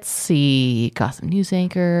 Let's see. Gotham news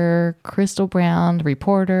anchor, Crystal Brown,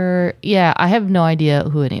 reporter. Yeah, I have no idea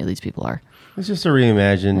who any of these people are. It's just a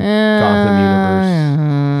reimagined Gotham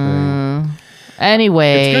universe.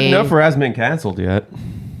 Anyway. It's good enough for hasn't been canceled yet.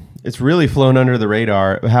 It's really flown under the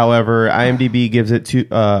radar. However, IMDb gives it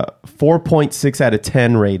 4.6 out of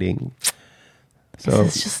 10 rating. So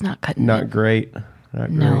it's just not cutting Not it. great.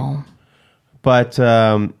 No. But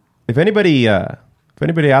if anybody out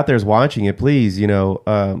there is watching it, please, go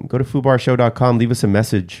to foobarshow.com, leave us a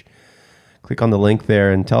message. Click on the link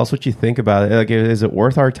there and tell us what you think about it. Like, is it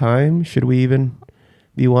worth our time? Should we even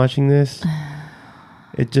be watching this?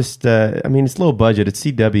 It just, it's low budget. It's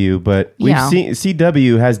CW, but we've seen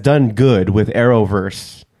CW has done good with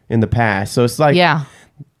Arrowverse in the past. So it's like,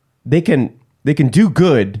 they can do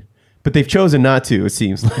good, but they've chosen not to. It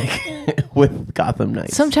seems like with Gotham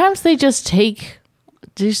Knights. Sometimes they just take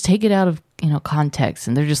it out of context,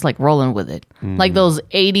 and they're just like rolling with it, like those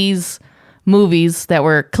 80s movies that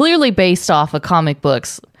were clearly based off of comic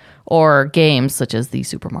books or games, such as the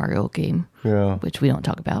Super Mario game, which we don't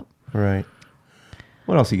talk about. Right.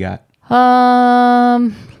 What else you got?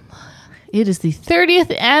 It is the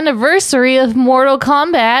 30th anniversary of Mortal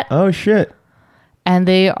Kombat. Oh shit! And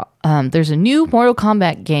there's a new Mortal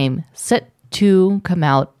Kombat game set to come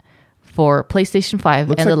out for PlayStation 5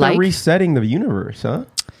 Looks and like the they're like. resetting the universe, huh?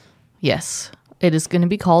 Yes, it is going to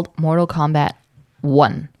be called Mortal Kombat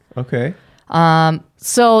 1. Okay.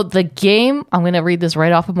 So the game, I'm going to read this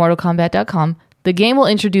right off of MortalKombat.com. The game will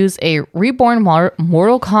introduce a reborn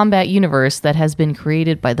Mortal Kombat universe that has been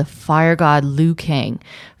created by the fire god Liu Kang,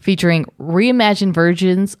 featuring reimagined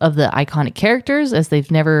versions of the iconic characters as they've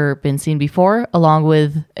never been seen before, along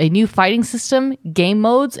with a new fighting system, game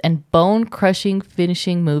modes, and bone-crushing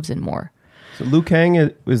finishing moves and more. So Liu Kang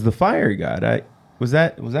is the fire god. Was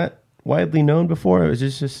that widely known before? It was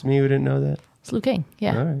just me who didn't know that. It's Liu Kang,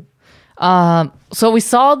 yeah. All right. So we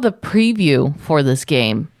saw the preview for this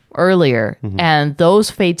game earlier, and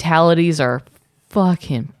those fatalities are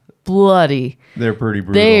fucking bloody. They're pretty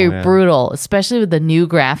brutal. They're brutal, especially with the new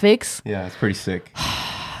graphics. Yeah, it's pretty sick.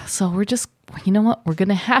 So we're just, you know what? We're going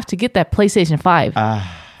to have to get that PlayStation 5.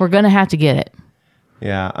 We're going to have to get it.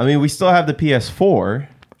 Yeah, I mean, we still have the PS4.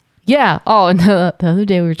 Yeah. Oh, and the other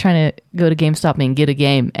day we were trying to go to GameStop and get a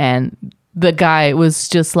game, and the guy was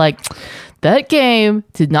just like, that game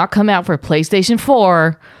did not come out for PlayStation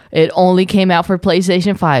 4. It only came out for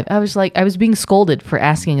PlayStation 5. I was being scolded for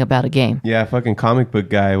asking about a game. Yeah, fucking comic book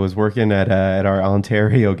guy was working at our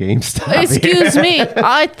Ontario GameStop. Excuse me.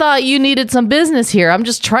 I thought you needed some business here. I'm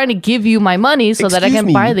just trying to give you my money so that I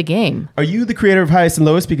can buy the game. Are you the creator of Highest and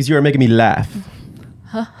Lowest? Because you are making me laugh.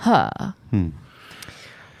 Ha ha.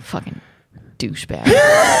 Fucking douchebag.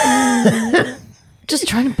 Just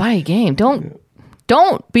trying to buy a game. Don't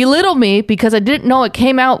belittle me because I didn't know it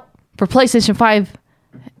came out for PlayStation 5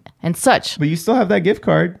 and such. But you still have that gift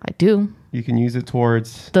card. I do. You can use it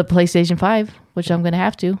towards the PlayStation 5, which I'm going to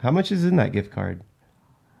have to. How much is in that gift card?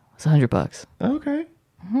 It's $100. Okay.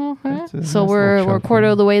 So we're a quarter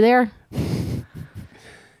of the way there.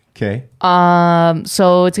 Okay.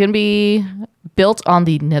 So it's going to be built on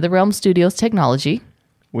the NetherRealm Studios technology,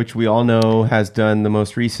 which we all know has done the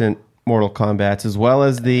most recent Mortal Kombats, as well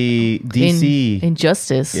as the DC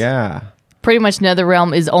Injustice. Yeah. Pretty much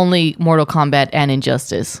NetherRealm is only Mortal Kombat and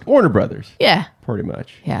Injustice. Warner Brothers. Yeah. Pretty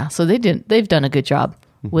much. Yeah. So they've done a good job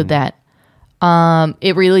with that.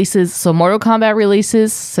 It releases, so Mortal Kombat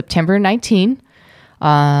releases September 19.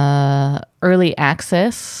 Early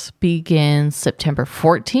access begins September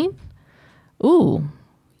 14. Ooh.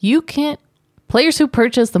 Players who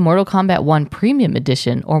purchase the Mortal Kombat 1 Premium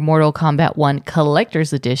Edition or Mortal Kombat 1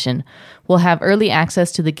 Collector's Edition will have early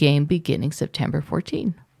access to the game beginning September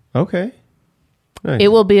 14. Okay. Nice. It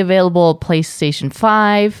will be available PlayStation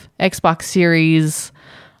 5, Xbox Series,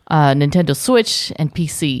 Nintendo Switch, and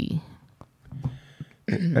PC.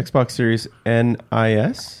 Xbox Series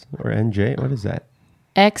NIS or NJ? What is that?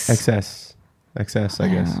 XS, I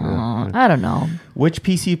guess. I don't know. Which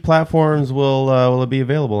PC platforms will it be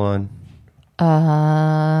available on?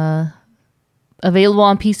 Available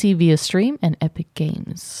on PC via Stream and Epic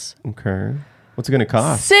Games. Okay. What's it going to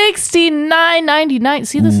cost? $69.99.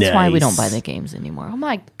 See, this is why we don't Nice. buy the games anymore. Oh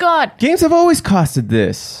my god. Games have always costed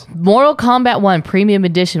this. Mortal Kombat 1 Premium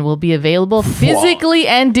Edition will be available physically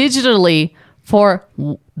and digitally for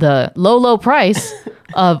the low price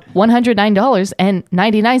of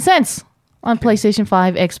 $109.99 on PlayStation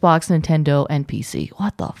 5, Xbox, Nintendo, and PC.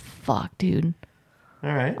 What the fuck, dude?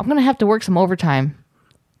 All right. I'm going to have to work some overtime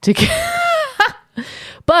to get...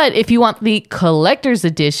 But if you want the collector's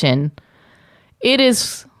edition, it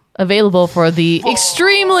is available for the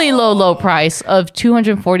extremely low price of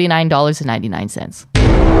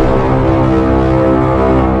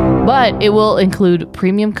 $249.99. But it will include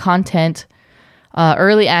premium content,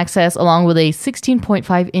 early access, along with a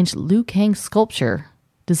 16.5-inch Liu Kang sculpture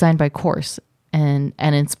designed by Corse and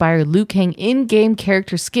an inspired Liu Kang in-game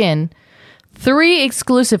character skin, 3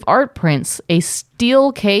 exclusive art prints, a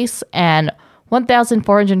steel case, and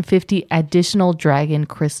 1,450 additional dragon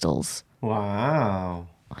crystals. Wow.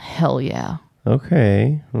 Hell yeah.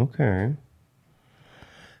 Okay.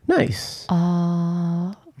 Nice.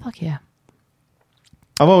 Fuck yeah.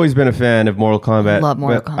 I've always been a fan of Mortal Kombat. Love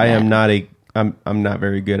Mortal but Kombat. I am not I'm not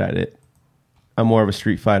very good at it. I'm more of a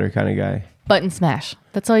Street Fighter kind of guy. Button smash.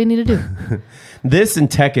 That's all you need to do. This and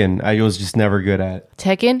Tekken, I was just never good at.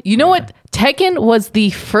 Tekken. You know what? Tekken was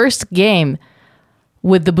the first game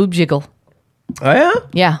with the boob jiggle. Oh yeah?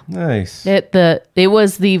 Yeah. Nice. It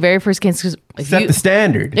was the very first game. Set the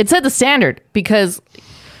standard. It set the standard because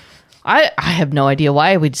I have no idea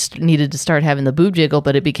why we just needed to start having the boob jiggle,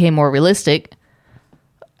 but it became more realistic.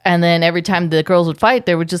 And then every time the girls would fight,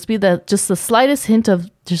 there would just be the slightest hint of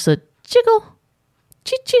just a jiggle,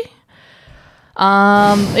 chi-chi.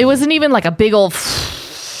 It wasn't even like a big old,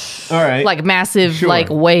 all right, like massive like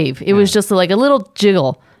wave. It was just like a little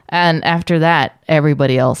jiggle. And after that,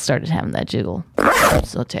 everybody else started having that jiggle.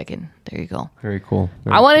 So Tekken, there you go. Very cool.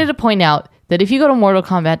 I wanted to point out that if you go to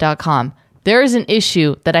mortalkombat.com, there is an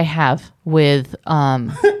issue that I have with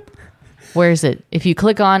where is it? If you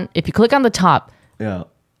click on the top, yeah,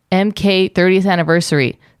 MK 30th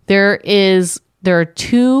anniversary, there are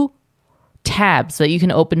 2 tabs that you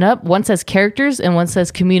can open up. One says characters and one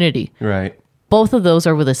says community. Right. Both of those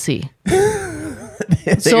are with a C.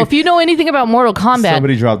 So if you know anything about Mortal Kombat,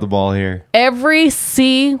 somebody dropped the ball here. every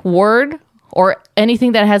C word or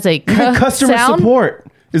anything that has a Customer sound support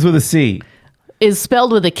is with a C. is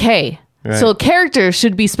spelled with a K. Right. So character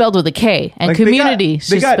should be spelled with a K, and Like, community they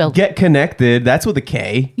should got spelled. Get Connected. That's with a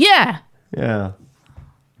K. Yeah. Yeah.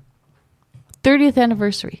 30th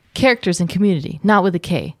anniversary. Characters and community, not with a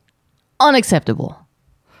K. Unacceptable.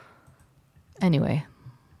 Anyway,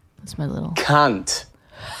 that's my little Cunt.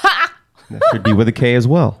 That should be with a K as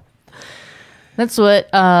well. That's what.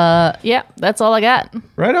 Yeah, that's all I got.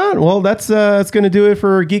 Right on. Well, that's going to do it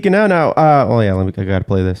for Geeking Out now. Oh yeah, I got to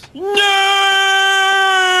play this.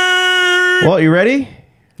 Well, you ready?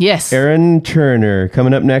 Yes. Aaron Turner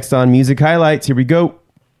coming up next on Music Highlights. Here we go.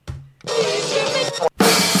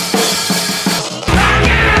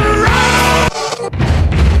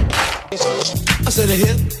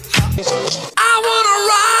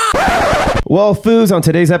 Well, Foos, on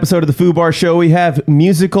today's episode of the Foo Bar Show, we have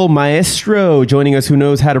musical maestro joining us who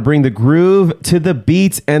knows how to bring the groove to the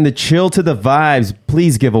beats and the chill to the vibes.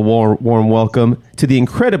 Please give a warm welcome to the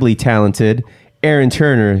incredibly talented Aaron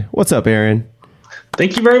Turner. What's up, Aaron?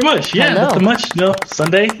 Thank you very much. Yeah, Hello. nothing much. No,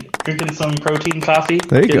 Sunday, drinking some protein coffee.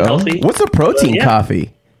 There you getting go. Healthy. What's a protein Yeah.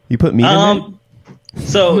 coffee? You put meat in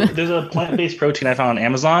So there's a plant-based protein I found on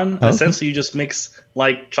Amazon. Okay. Essentially, you just mix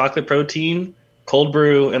like chocolate protein, cold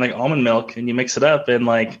brew, and like almond milk, and you mix it up, and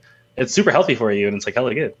like it's super healthy for you, and it's like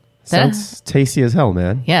hella good. it? Sounds tasty as hell,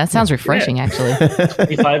 man. Yeah, it sounds refreshing, actually.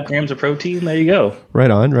 25 grams of protein. There you go.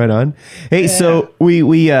 Right on, right on. Hey, so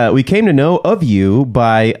we came to know of you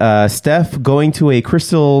by Steph going to a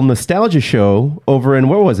Crystal Nostalgia show over in,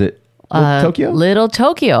 where was it? Tokyo? Little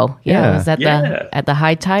Tokyo. Yeah, Yeah. it was at the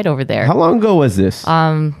high tide over there. How long ago was this?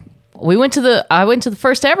 I went to the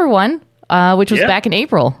first ever one, which was Yeah. back in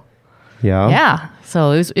April. Yeah. Yeah.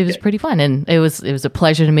 So it was pretty fun, and it was a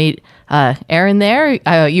pleasure to meet Aaron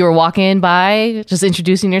there. You were walking by, just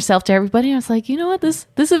introducing yourself to everybody. I was like, you know what, this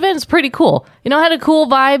event is pretty cool. It had a cool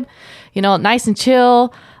vibe, nice and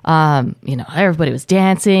chill. Everybody was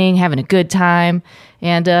dancing, having a good time,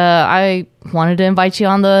 and I wanted to invite you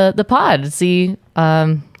on the pod to see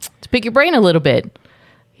to pick your brain a little bit.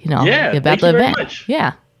 Yeah, about thank the you very event. much.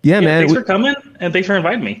 Yeah. Yeah, man. Thanks for coming, and thanks for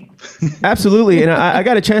inviting me. Absolutely. And I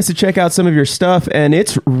got a chance to check out some of your stuff, and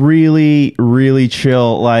it's really, really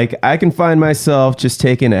chill. Like, I can find myself just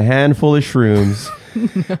taking a handful of shrooms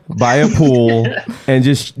by a pool, and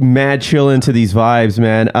just mad chill into these vibes,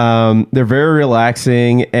 man. They're very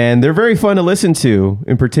relaxing and they're very fun to listen to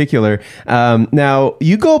in particular. Now,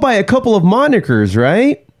 you go by a couple of monikers,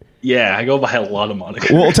 right? Yeah, I go by a lot of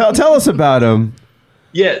monikers. Well, tell us about them.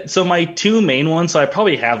 Yeah, so my two main ones, so I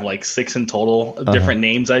probably have like 6 in total of different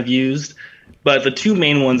names I've used. But the two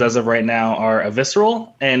main ones as of right now are a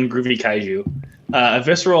Visceral and Groovy Kaiju. A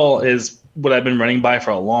Visceral is what I've been running by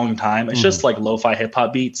for a long time. It's just like lo-fi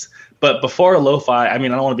hip-hop beats. But before lo-fi, I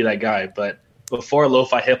mean, I don't want to be that guy, but before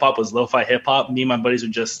lo-fi hip-hop was lo-fi hip-hop, me and my buddies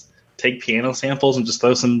would just take piano samples and just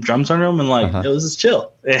throw some drums on them, and like it was just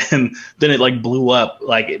chill. And then it like blew up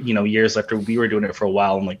like, you know, years after we were doing it for a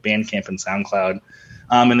while on like Bandcamp and SoundCloud.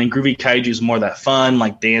 And then Groovy Kaiju is more that fun,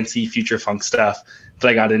 like dancey, future funk stuff that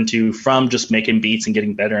I got into from just making beats and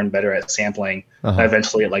getting better and better at sampling.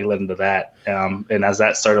 Eventually, it like led into that. And as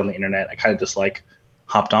that started on the internet, I kind of just like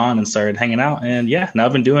hopped on and started hanging out. And yeah, now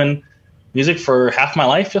I've been doing music for half my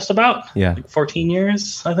life, just about. Yeah, like 14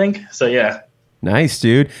 years, I think. So yeah. Nice,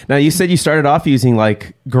 dude. Now, you said you started off using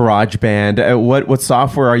like GarageBand. What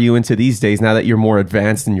software are you into these days now that you're more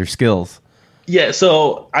advanced in your skills? Yeah,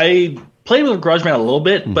 so I played with GarageBand a little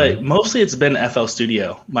bit, but mostly it's been FL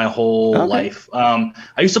Studio my whole life. I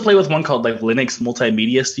used to play with one called like Linux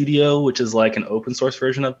Multimedia Studio, which is like an open source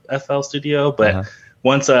version of FL Studio. But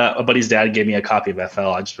once a buddy's dad gave me a copy of FL,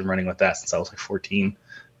 I've just been running with that since I was like 14.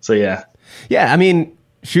 So yeah. Yeah, I mean,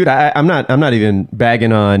 shoot, I'm not even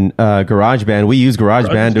bagging on GarageBand. We use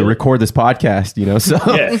GarageBand to record this podcast, you know, so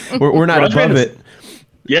we're not above it.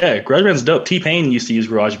 Yeah, GarageBand's dope. T-Pain used to use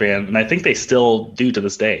GarageBand, and I think they still do to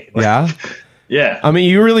this day. Like, yeah? Yeah. I mean,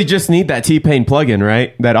 you really just need that T-Pain plugin,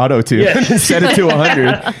 right? That auto-tune. Yeah. Set it to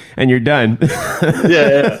 100, and you're done.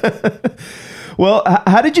 Yeah. Well,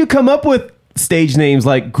 how did you come up with stage names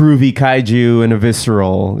like Groovy Kaiju and a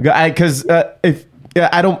Visceral? Because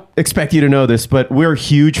I don't expect you to know this, but we're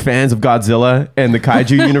huge fans of Godzilla and the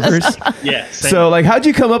Kaiju universe. Yeah. Same. So, like, how'd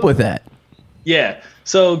you come up with that? Yeah.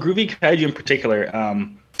 So Groovy Kaiju in particular,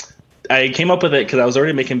 I came up with it because I was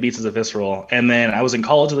already making beats as a Visceral. And then I was in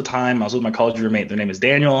college at the time. I was with my college roommate. Their name is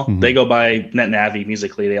Daniel. They go by NetNavi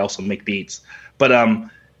musically. They also make beats. But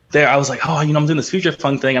there I was like, oh, you know, I'm doing this future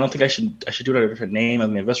funk thing. I don't think I should do it under a different name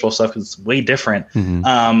than the Visceral stuff because it's way different.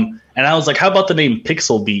 And I was like, how about the name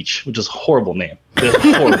Pixel Beach, which is a horrible name. It's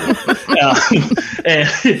horrible. And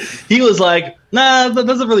he was like, nah, that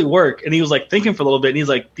doesn't really work. And he was like thinking for a little bit. And he's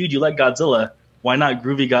like, dude, you like Godzilla? Why not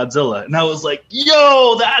Groovy Godzilla? And I was like,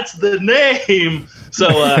 yo, that's the name. So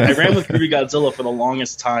I ran with Groovy Godzilla for the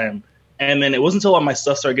longest time. And then it wasn't until my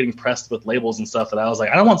stuff started getting pressed with labels and stuff that I was like,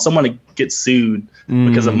 I don't want someone to get sued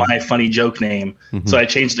because of my funny joke name. So I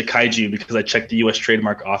changed to Kaiju because I checked the U.S.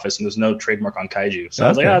 Trademark Office and there's no trademark on Kaiju. So I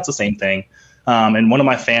was like, it's the same thing. And one of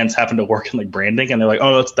my fans happened to work in like branding and they're like,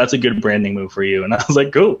 oh, that's a good branding move for you. And I was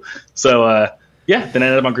like, cool. So yeah, then I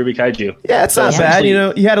ended up on Groovy Kaiju. Yeah, it's not bad. You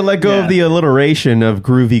know, you had to let go of the alliteration of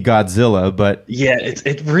Groovy Godzilla, but yeah,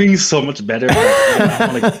 it rings so much better.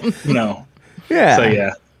 You know. Yeah. So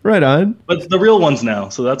yeah. Right on. But the real ones know,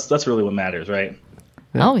 so that's really what matters, right?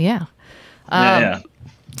 Oh yeah. Yeah.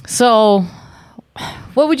 So,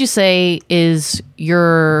 what would you say is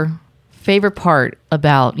your favorite part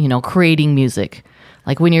about, you know, creating music?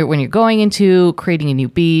 Like when you're going into creating a new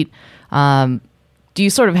beat, do you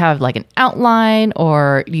sort of have like an outline,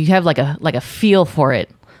 or do you have like a feel for it,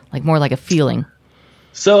 like more like a feeling?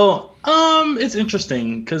 So it's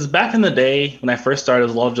interesting because back in the day when I first started, it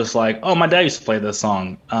was a lot of just like, oh, my dad used to play this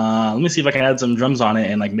song. Let me see if I can add some drums on it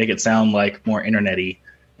and like make it sound like more internet-y,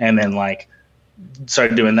 and then like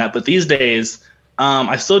started doing that. But these days,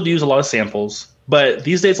 I still do use a lot of samples. But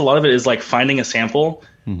these days, a lot of it is like finding a sample,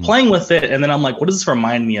 playing with it, and then I'm like, what does this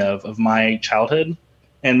remind me of my childhood?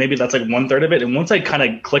 And maybe that's like 1/3 of it. And once I kind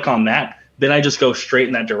of click on that, then I just go straight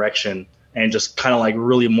in that direction and just kind of like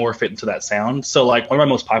really morph it into that sound. So like one of my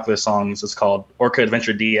most popular songs is called Orca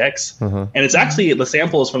Adventure DX. And it's actually, the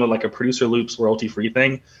sample is from like a Producer Loops royalty free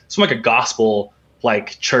thing. It's from like a gospel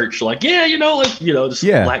like church, like, yeah, you know, like, you know, just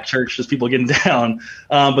black church, just people getting down.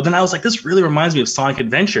 But then I was like, this really reminds me of Sonic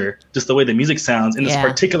Adventure, just the way the music sounds in this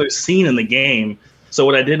particular scene in the game. So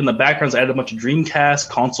what I did in the background is I added a bunch of Dreamcast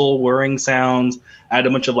console whirring sounds. I added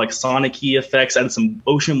a bunch of like Sonic key effects. I added some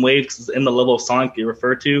ocean waves in the level of Sonic you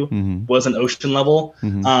referred to was an ocean level.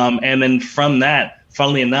 And then from that,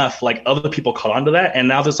 funnily enough, like other people caught on to that. And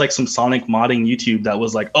now there's like some Sonic modding YouTube that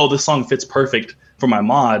was like, oh, this song fits perfect for my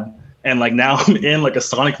mod. And like now I'm in like a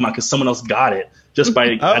Sonic mod because someone else got it just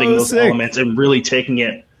by adding those elements and really taking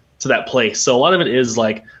it to that place. So a lot of it is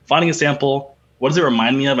like finding a sample what does it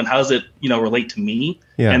remind me of, and how does it, relate to me?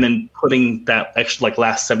 Yeah. And then putting that extra like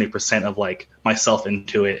last 70% of like myself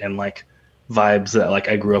into it and like vibes that like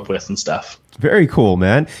I grew up with and stuff. Very cool,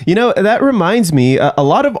 man. That reminds me, a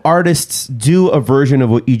lot of artists do a version of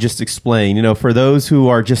what you just explained. For those who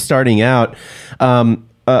are just starting out,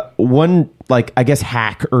 one, like, I guess,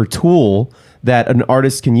 hack or tool that an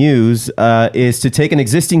artist can use is to take an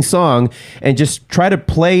existing song and just try to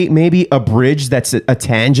play maybe a bridge that's a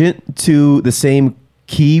tangent to the same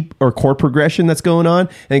key or chord progression that's going on,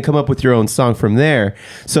 and come up with your own song from there.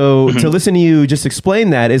 So to listen to you just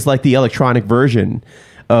explain that is like the electronic version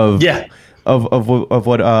of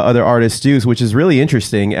what other artists do, which is really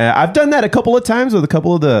interesting. I've done that a couple of times with a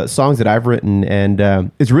couple of the songs that I've written,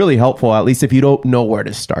 and it's really helpful, at least if you don't know where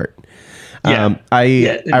to start.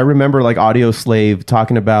 I remember like Audio Slave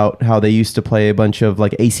talking about how they used to play a bunch of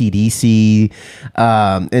like AC/DC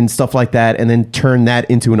and stuff like that, and then turn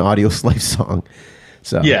that into an Audio Slave song.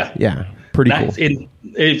 So pretty cool.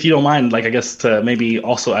 If you don't mind, like, I guess to maybe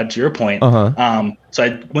also add to your point, so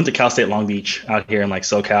I went to Cal State Long Beach out here in like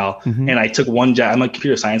SoCal, and I took I'm a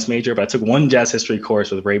computer science major, but I took one jazz history course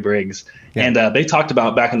with Ray Briggs, and they talked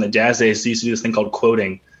about back in the jazz days, they used to do this thing called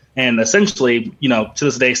quoting. And essentially, to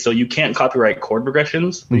this day still, you can't copyright chord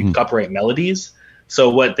progressions, but you can copyright melodies. So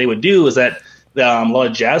what they would do is that a lot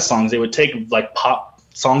of jazz songs, they would take like pop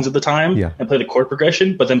songs at the time and play the chord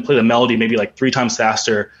progression, but then play the melody maybe like 3 times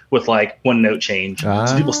faster with like one note change.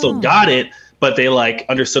 So people still got it, but they like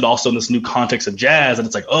understood also in this new context of jazz, and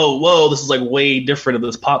it's like, oh, whoa, this is like way different of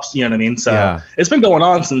this pop. You know what I mean? So it's been going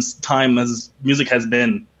on since time as music has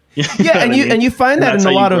been. And you find that in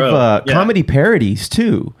a lot of comedy parodies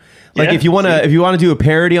too. Like if you want to do a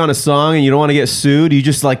parody on a song and you don't want to get sued, you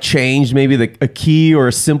just like change maybe a key or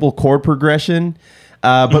a simple chord progression.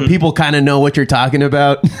 But people kind of know what you're talking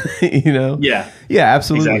about, Yeah,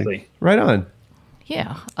 absolutely. Exactly. Right on.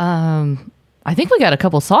 Yeah. I think we got a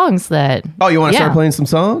couple songs that... Oh, you want to start playing some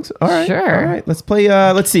songs? All right. Sure. All right. Let's play...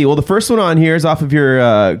 let's see. Well, the first one on here is off of your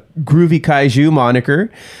Groovy Kaiju moniker.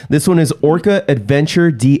 This one is Orca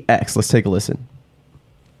Adventure DX. Let's take a listen.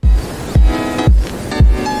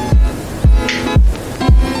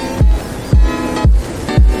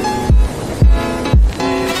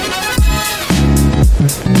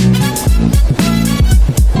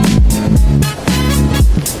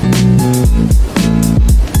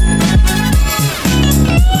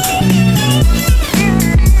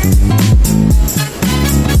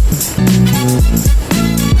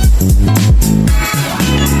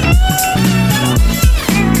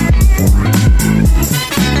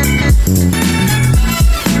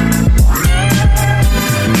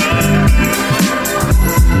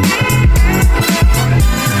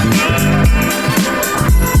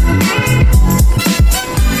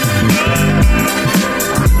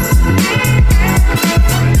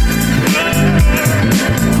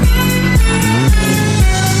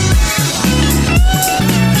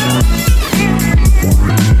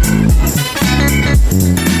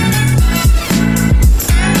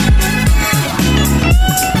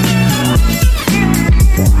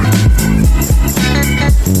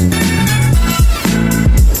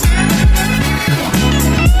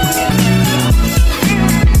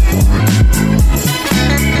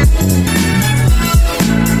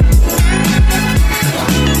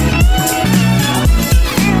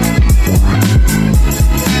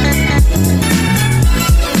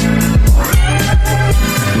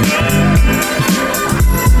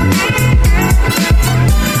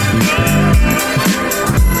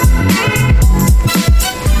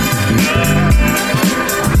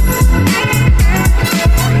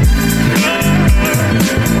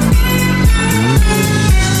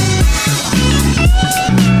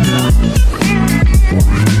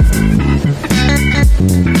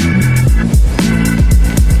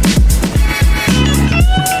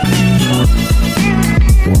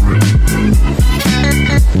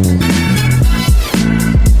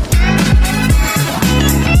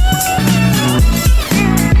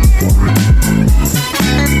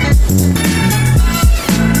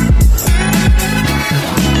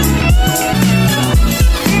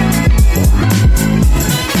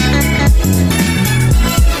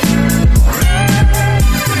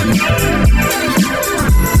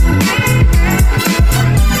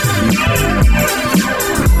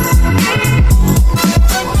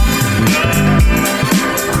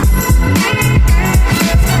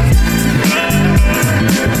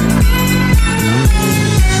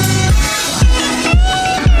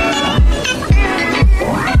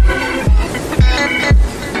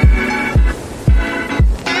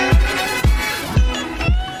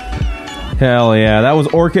 Hell yeah. That was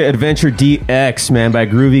Orca Adventure DX, man, by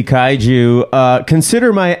Groovy Kaiju.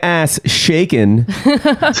 Consider my ass shaken.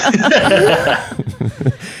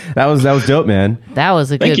 That was dope, man. That was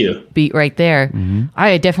a good beat right there. Mm-hmm.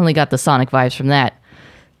 I definitely got the Sonic vibes from that.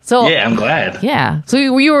 So yeah, I'm glad. Yeah. So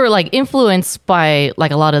you were like influenced by like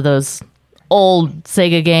a lot of those old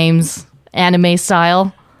Sega games, anime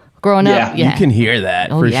style, growing up. Yeah, you can hear that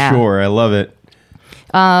for sure. I love it.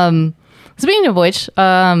 Speaking of which,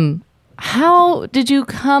 how did you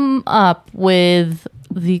come up with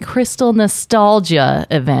the Crystal Nostalgia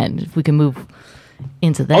event? If we can move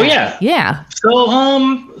into that. Oh yeah, yeah.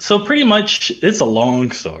 So pretty much, it's a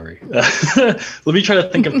long story. Let me try to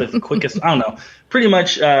think of the quickest. I don't know. Pretty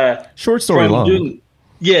much, short story long.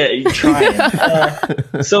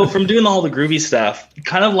 Trying. So from doing all the groovy stuff,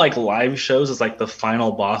 kind of like live shows is like the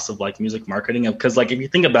final boss of like music marketing. Because like if you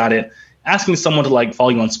think about it, asking someone to like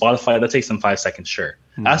follow you on Spotify, that takes them 5 seconds, sure.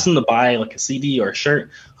 Ask them to buy like a CD or a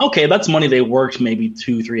shirt, okay, that's money they worked maybe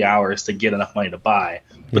 2-3 hours to get enough money to buy.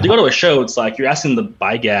 But to go to a show, it's like you're asking them to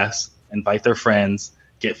buy gas, invite their friends,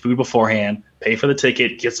 get food beforehand, pay for the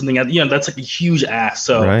ticket, get something out. You know, that's like a huge ask.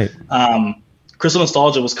 So Crystal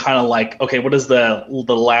Nostalgia was kind of like, okay, what is the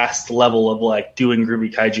last level of like doing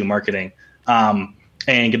Groovy Kaiju marketing and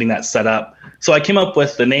getting that set up. So I came up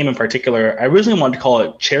with the name in particular. I originally wanted to call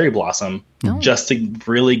it Cherry Blossom, just to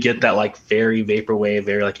really get that like very vaporwave,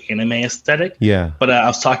 very like anime aesthetic. Yeah. But I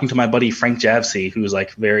was talking to my buddy Frank Javsey, who's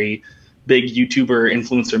like very big YouTuber,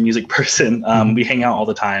 influencer, music person. We hang out all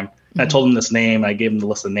the time. And I told him this name. I gave him the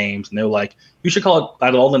list of names, and they were like, "You should call it."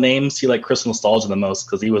 Out of all the names, he liked Crystal Nostalgia the most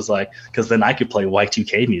because he was like, "Because then I could play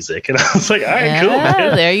Y2K music." And I was like, "All right, cool,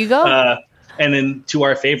 man." There you go. And then to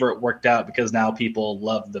our favor, it worked out because now people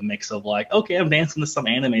love the mix of like, okay, I'm dancing to some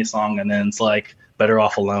anime song, and then it's like Better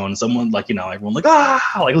Off Alone. Someone like, you know, everyone like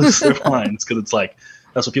like loses their minds because it's like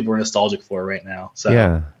that's what people are nostalgic for right now. So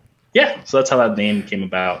yeah, so that's how that name came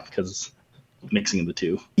about because. Mixing of the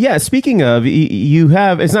two. Yeah, speaking of, you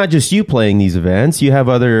have, it's not just you playing these events, you have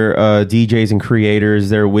other DJs and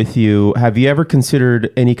creators there with you. Have you ever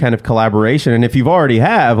considered any kind of collaboration? And if you've already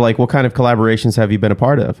have, like what kind of collaborations have you been a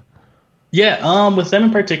part of? Yeah, with them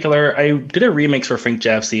in particular, I did a remix for Frank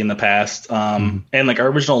Javsey in the past. And like our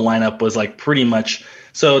original lineup was like pretty much,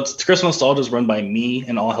 so it's Crystal Nostalgia is run by me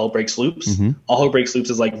and All Hell Breaks Loops. All Hell Breaks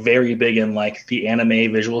Loops is like very big in like the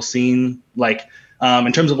anime visual scene, like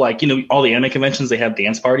in terms of like, you know, all the anime conventions, they have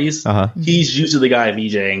dance parties. He's usually the guy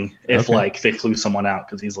VJing if like they flew someone out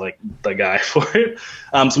because he's like the guy for it.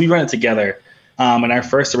 So we run it together. And our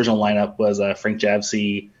first original lineup was Frank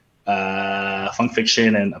Javsey, Funk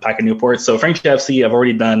Fiction, and a pack of Newports. So Frank Javsey, I've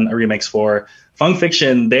already done a remix for. Funk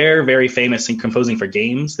Fiction, they're very famous in composing for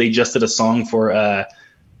games. They just did a song for I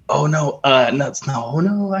remember.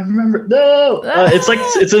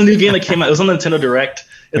 It's a new game that came out. It was on the Nintendo Direct.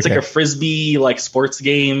 It's like a frisbee like sports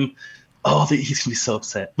game. Oh, he's gonna be so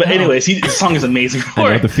upset. But anyways, his song is amazing.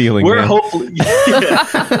 I know the feeling. We're hopefully,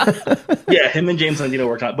 him and James Andino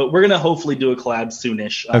worked on it. But we're gonna hopefully do a collab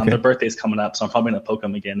soonish. Their birthday's coming up, so I'm probably gonna poke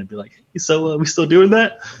them again and be like, "Hey, so we still doing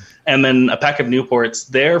that?" And then a pack of Newports.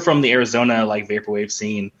 They're from the Arizona like vaporwave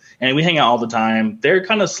scene, and we hang out all the time. They're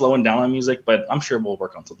kind of slowing down on music, but I'm sure we'll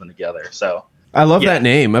work on something together. So I love that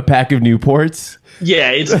name, a pack of Newports.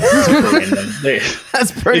 Yeah, it's super random.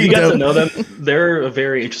 That's pretty. If you got dope. to know them, they're a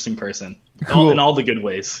very interesting person, in all the good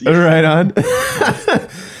ways. Right on.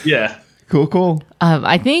 Yeah. Cool.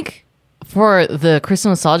 I think for the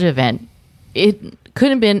Crystal Nostalgia event, it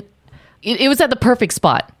couldn't have been. It was at the perfect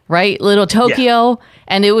spot, right? Little Tokyo,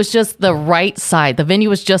 and it was just the right size. The venue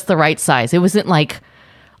was just the right size. It wasn't like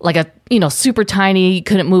a super tiny,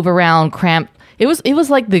 couldn't move around, cramped. It was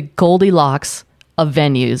like the Goldilocks of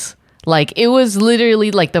venues. Like it was literally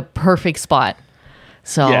like the perfect spot.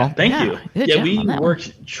 So thank you. Good yeah, job we on that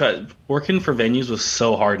working for venues was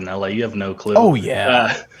so hard in LA. You have no clue. Oh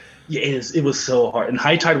yeah. It was so hard. And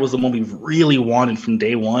High Tide was the one we really wanted from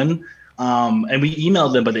day one. And we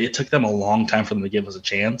emailed them, but it took them a long time for them to give us a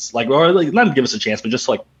chance. Not to give us a chance, but just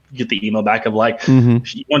to, like get the email back of like, you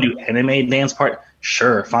want to do anime dance part?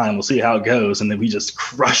 Sure, fine, we'll see how it goes. And then we just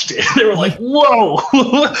crushed it. They were like, whoa,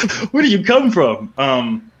 where did you come from?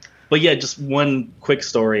 But yeah, just one quick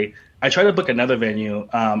story. I tried to book another venue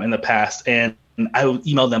in the past, and I would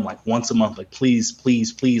email them like once a month, like, please,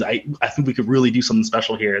 I think we could really do something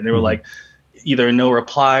special here. And they were like, either no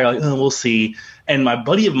reply or like, oh, we'll see. And my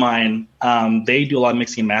buddy of mine, they do a lot of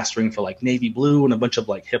mixing and mastering for like Navy Blue and a bunch of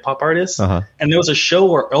like hip hop artists. And there was a show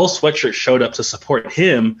where Earl Sweatshirt showed up to support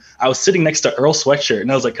him. I was sitting next to Earl Sweatshirt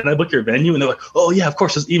and I was like, can I book your venue? And they're like, oh yeah, of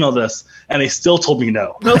course, just email this. And they still told me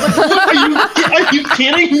no. And I was like, are you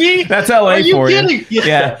kidding me? That's LA are you for kidding? you.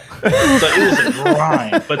 Yeah. So it was a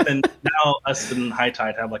grind. But then now us and High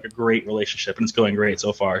Tide have like a great relationship and it's going great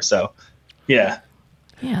so far. So yeah.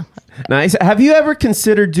 Yeah. Nice. Have you ever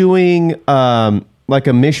considered doing like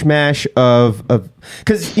a mishmash of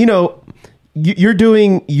because you're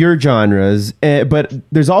doing your genres, but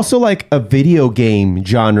there's also like a video game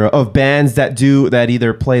genre of bands that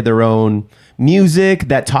either play their own music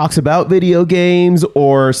that talks about video games,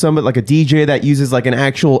 or some like a DJ that uses like an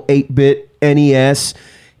actual 8-bit NES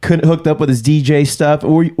hooked up with his DJ stuff.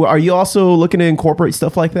 Are you also looking to incorporate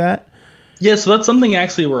stuff like that? Yeah, so that's something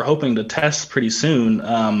actually we're hoping to test pretty soon.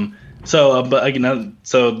 So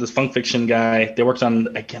this Funk Fiction guy, they worked on,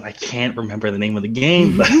 again, I can't remember the name of the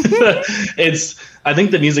game, but I think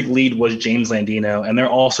the music lead was James Landino, and they're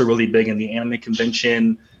also really big in the anime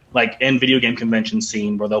convention, like, and video game convention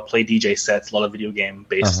scene where they'll play DJ sets, a lot of video game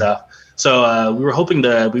based stuff. So we were hoping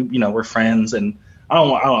we're friends, and I don't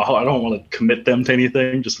want to commit them to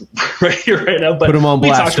anything just right now, but put them on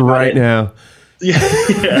blast right now.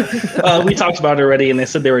 Yeah. We talked about it already, and they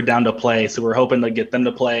said they were down to play. So we're hoping to get them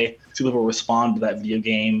to play, see if people respond to that video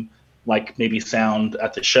game, like maybe sound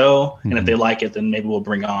at the show. And if they like it, then maybe we'll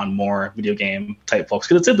bring on more video game type folks.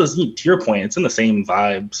 Because to your point, it's in the same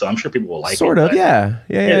vibe. So I'm sure people will like it. Sort of, yeah.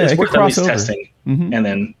 It's worth at least testing, and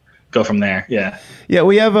then go from there. Yeah.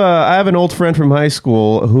 We have I have an old friend from high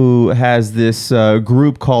school who has this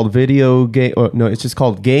group called it's just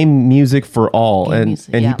called Game Music for All, and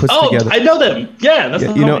he puts together. I know them. Yeah, that's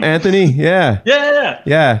you know Anthony. Yeah.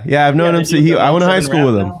 I've known him. I went to high school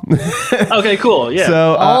with him. Okay, cool. Yeah.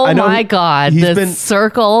 So I know my God, the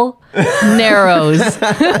circle narrows.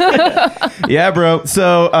 Yeah, bro.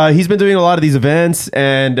 So he's been doing a lot of these events,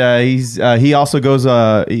 and he also goes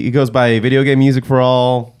by Video Game Music for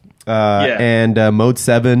All. And Mode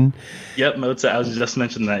 7. Yep, Mode 7. I was just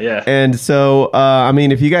mentioning that, yeah. And so,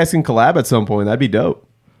 if you guys can collab at some point, that'd be dope.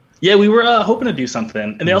 Yeah, we were hoping to do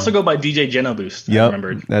something. And they also go by DJ Geno Boost, I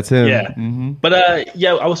remembered. That's him. Yeah. But,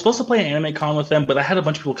 I was supposed to play an anime con with them, but I had a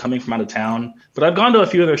bunch of people coming from out of town. But I've gone to a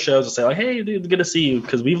few of their shows and say, like, hey, dude, good to see you.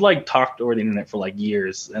 Because we've, like, talked over the internet for, like,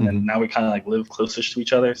 years. And then now we kind of, like, live closest to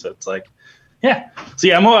each other. So it's like... Yeah. So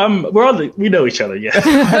we know each other. Yeah.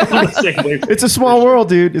 It's a small world,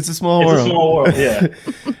 dude. It's a small world. It's a small world. Yeah.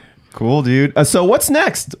 Cool, dude. So what's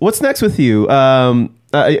next? What's next with you?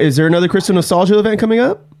 Is there another Crystal Nostalgia event coming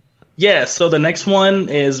up? Yeah. So the next one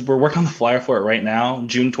is we're working on the flyer for it right now,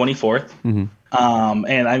 June 24th.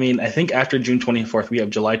 And I think after June 24th we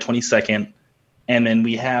have July 22nd, and then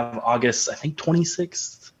we have August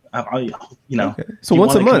 26th. Okay. So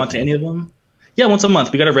once a month. Come on to any of them? Yeah, once a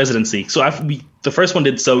month. We got a residency. So the first one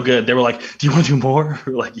did so good. They were like, do you want to do more?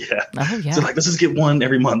 We were like, yeah. Oh, yeah. So let's just get one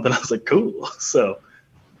every month. And I was like, cool. So,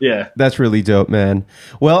 yeah. That's really dope, man.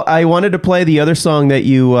 Well, I wanted to play the other song that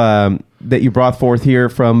you brought forth here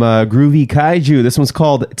from Groovy Kaiju. This one's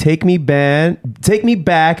called Take Me Back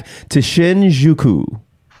to Shinjuku.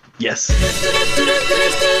 Yes.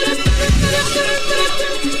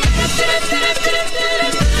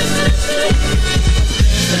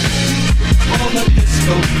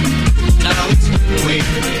 Now it's weird.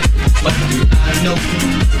 What do I know?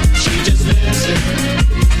 She just lives it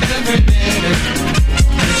every minute,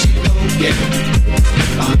 and she don't get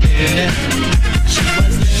it. She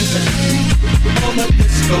was living on the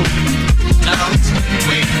disco. Now it's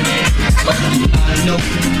weird. What do I know?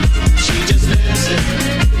 She just lives it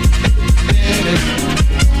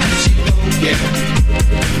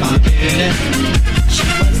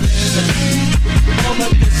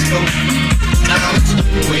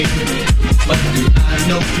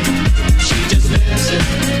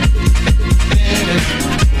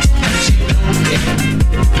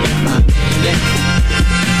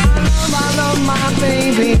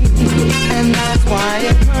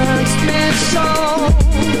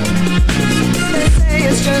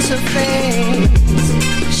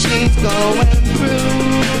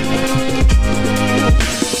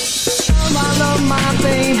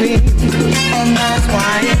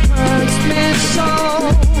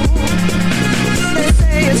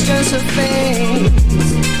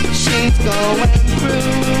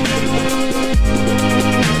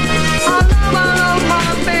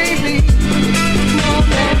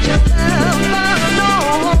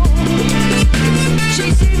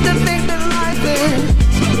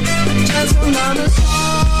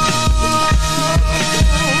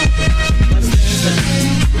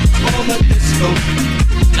disco.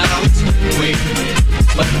 Now it's way.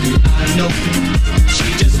 What do I know? She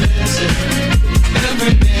just lives it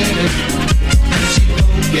every minute. And she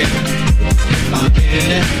won't get my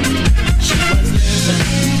minute. She was living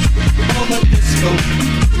on the disco.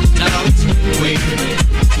 Now it's way.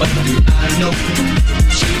 What do I know?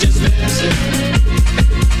 She just lives it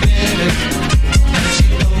minute. And she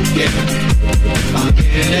won't get my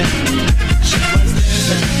minute. She was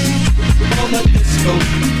living on the disco.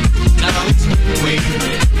 Now it's way.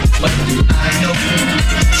 What do I know?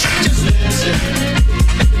 She just lives it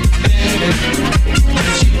minute. And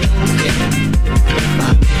she won't get my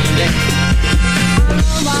minute.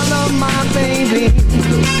 I love my baby,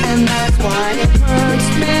 and that's why it hurts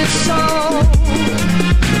me so.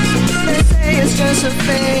 They say it's just a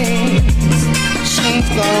phase she's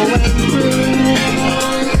going through.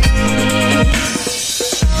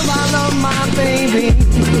 I love my baby,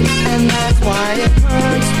 and that's why it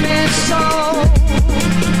hurts me so.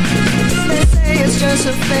 They say it's just a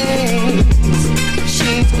phase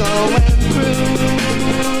she's going through.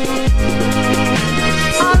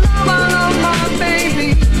 I love my baby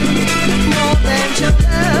more than you'll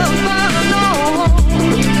ever know.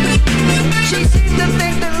 She seems to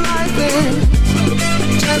think that life is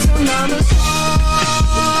just another song.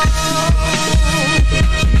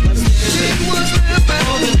 She was living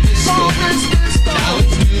for this disco.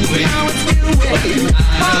 Now it's new wave.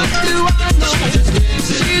 What do I know?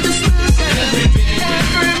 She just lives every minute.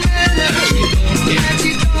 And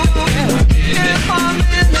she don't give a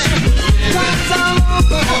minute. Time's all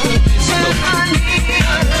over. And I need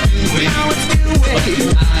her. Now it's new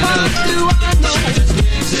wave. What do I know?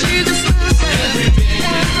 She just lives every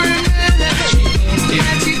minute.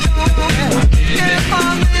 And she don't give a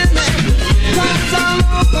minute. Time's all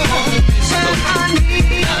over. And I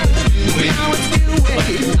need her. Now it's new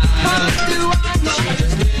wave. What do I know?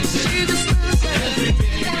 She just lives every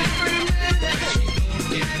minute. And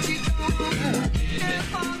she don't give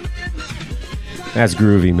a minute. That's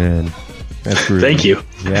groovy, man. That's groovy. Thank you.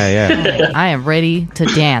 Yeah. I am ready to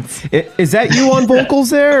dance. Is that you on vocals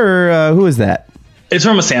there, or who is that? It's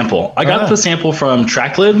from a sample. I got the sample from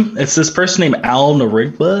Tracklib. It's this person named Al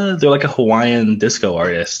Narigba. They're like a Hawaiian disco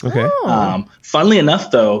artist. Okay. Funnily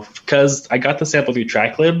enough, though, because I got the sample through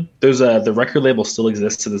Tracklib, there's the record label still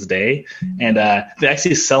exists to this day, and they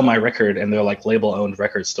actually sell my record in their like label-owned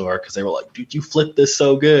record store because they were like, "Dude, you flipped this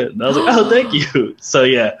so good." And I was like, "Oh, thank you." So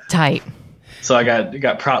yeah, tight. So I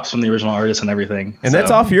got props from the original artist and everything. And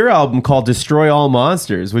that's off your album called "Destroy All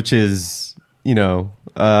Monsters," which is, a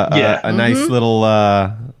nice little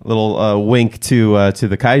wink to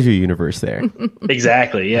the Kaiju universe there.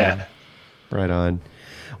 Exactly. Yeah. Right on.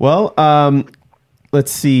 Well,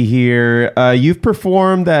 let's see here. You've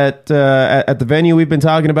performed at the venue we've been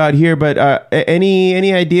talking about here, but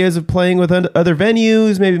any ideas of playing with other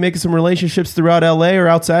venues? Maybe making some relationships throughout LA or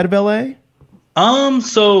outside of LA?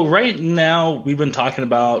 So right now we've been talking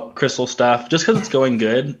about Crystal stuff just because it's going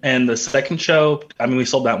good. And the second show, I mean, we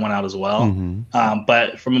sold that one out as well. Mm-hmm.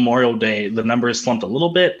 But for Memorial Day, the numbers slumped a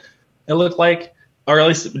little bit, it looked like, or at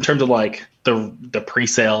least in terms of like the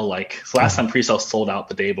pre-sale, like so last time pre-sale sold out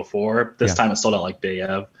the day before. This time it sold out like day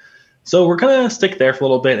of. So we're going to stick there for a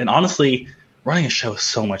little bit. And honestly, running a show is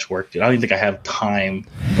so much work, dude. I don't even think I have time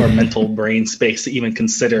or mental brain space to even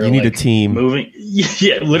consider. You need a team. Moving.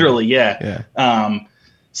 Yeah, literally. Yeah.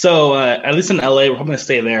 So at least in LA, we're hoping to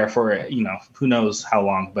stay there for, who knows how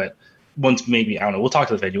long, but once maybe, I don't know, we'll talk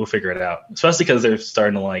to the venue, we'll figure it out. Especially because they're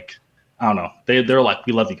starting to like, I don't know, they're like,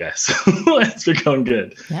 we love you guys. It's been going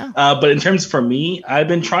good. Yeah. But in terms for me, I've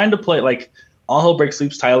been trying to play like All Hell Breaks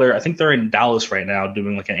Loose, Tyler. I think they're in Dallas right now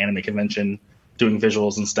doing like an anime convention, doing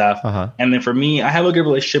visuals and stuff. And then for me, I have a good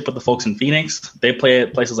relationship with the folks in Phoenix. They play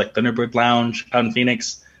at places like Thunderbird Lounge out in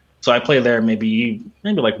Phoenix. So I play there maybe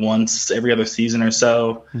like once every other season or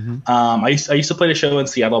so. I used to play the show in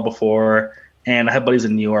Seattle before, and I have buddies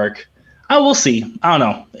in New York. We'll see. I don't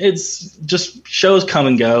know. It's just shows come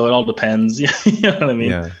and go. It all depends. You know what I mean?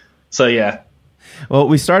 Yeah. So yeah. Well,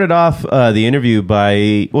 we started off the interview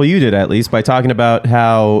you did at least, by talking about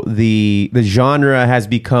how the genre has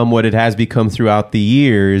become what it has become throughout the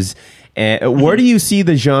years. Where do you see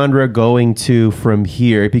the genre going to from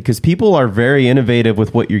here? Because people are very innovative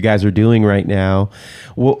with what you guys are doing right now.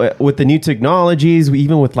 With the new technologies,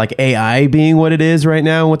 even with like AI being what it is right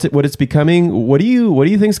now, what it's becoming, what do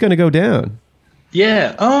you think is going to go down?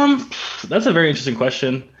 Yeah, that's a very interesting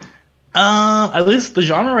question. At least the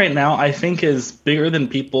genre right now, I think, is bigger than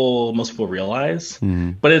most people realize.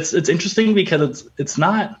 But it's interesting because it's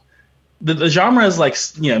not the genre is like,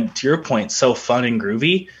 to your point, so fun and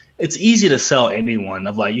groovy. it's easy to sell anyone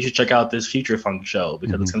of like, you should check out this Future Funk show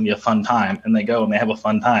because it's going to be a fun time. And they go and they have a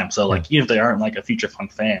fun time. So like, even if they aren't like a Future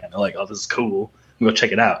Funk fan, they're like, oh, this is cool. We'll go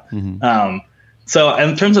check it out. So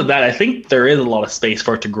in terms of that, I think there is a lot of space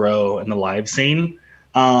for it to grow in the live scene.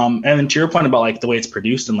 And to your point about like the way it's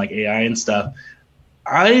produced and like AI and stuff,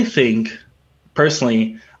 I think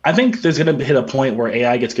personally, I think there's going to hit a point where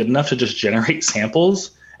AI gets good enough to just generate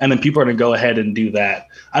samples, and then people are going to go ahead and do that.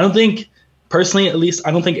 I don't think, personally at least,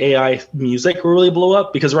 I don't think AI music will really blow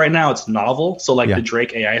up because right now it's novel. So like the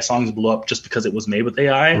Drake AI songs blew up just because it was made with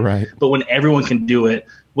AI. Right. But when everyone can do it,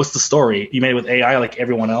 what's the story? You made it with AI like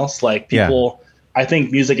everyone else. Like people, I think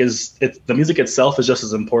the music itself is just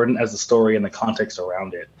as important as the story and the context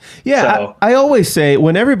around it. Yeah, So, I always say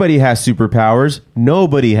when everybody has superpowers,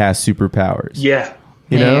 nobody has superpowers. yeah.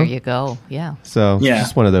 You know? There you go. Yeah. So it's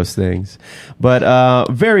just one of those things. But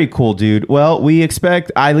very cool, dude. Well, we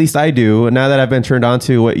expect, at least I do, now that I've been turned on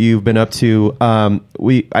to what you've been up to, I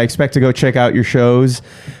expect to go check out your shows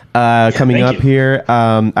coming up here.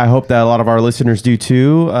 I hope that a lot of our listeners do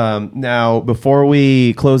too. Now, before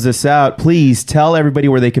we close this out, please tell everybody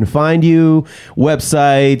where they can find you,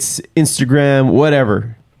 websites, Instagram,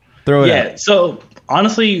 whatever. Throw it out. So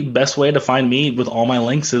honestly, best way to find me with all my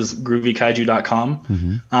links is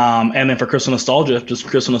groovykaiju.com. And then for Crystal Nostalgia, just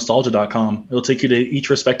crystalnostalgia.com. It'll take you to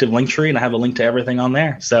each respective link tree, and I have a link to everything on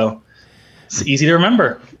there. So it's easy to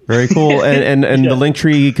remember. Very cool. And the link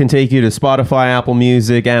tree can take you to Spotify, Apple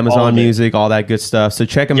Music, Amazon Music, all that good stuff. So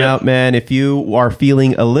check them out, man. If you are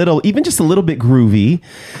feeling even just a little bit groovy,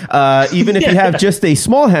 even if you have just a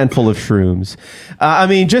small handful of shrooms,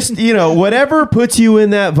 just, whatever puts you in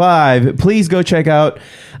that vibe, please go check out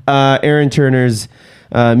Aaron Turner's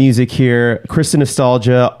music here, Crystal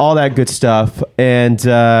Nostalgia, all that good stuff. And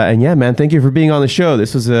yeah, man, thank you for being on the show.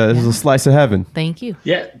 This was a slice of heaven. Thank you.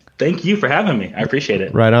 Yeah. Thank you for having me. I appreciate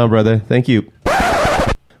it. Right on, brother. Thank you.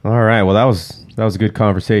 All right. Well, that was a good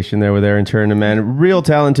conversation there with Aaron Turner, man. Real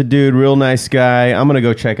talented dude, real nice guy. I'm going to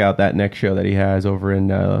go check out that next show that he has over in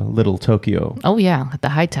Little Tokyo. Oh, yeah. At the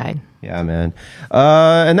High Tide. Yeah, man.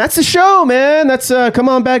 And that's the show, man. That's come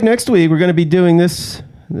on back next week. We're going to be doing this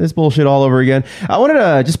bullshit all over again. I wanted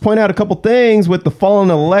to just point out a couple things with the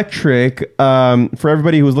Fallen Electric for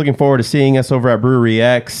everybody who was looking forward to seeing us over at Brewery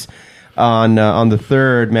X on the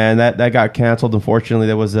 3rd, man. That got canceled. Unfortunately,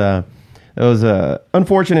 there was a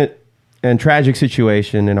unfortunate and tragic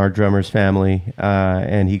situation in our drummer's family,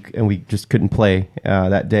 and we just couldn't play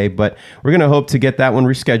that day. But we're gonna hope to get that one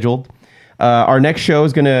rescheduled. Our next show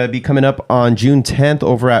is going to be coming up on June 10th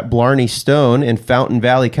over at Blarney Stone in Fountain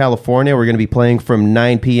Valley, California. We're going to be playing from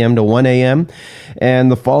 9 p.m. to 1 a.m.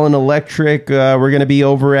 And the Fallen Electric, we're going to be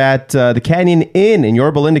over at the Canyon Inn in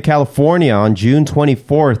Yorba Linda, California on June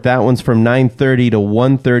 24th. That one's from 9:30 to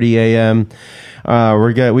 1:30 a.m.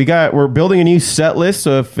 We're building a new set list,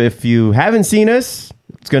 so if you haven't seen us,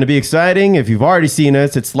 it's going to be exciting. If you've already seen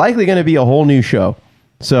us, it's likely going to be a whole new show.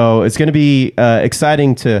 So it's going to be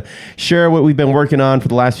exciting to share what we've been working on for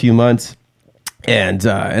the last few months, and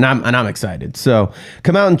I'm excited. So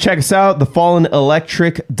come out and check us out,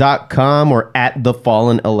 thefallenelectric.com or at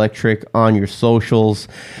thefallenelectric on your socials.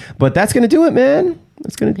 But that's going to do it, man.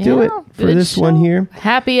 That's going to do it for this one here.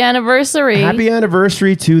 Happy anniversary. Happy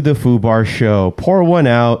anniversary to the FUBAR Show. Pour one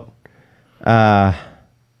out.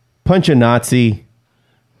 Punch a Nazi.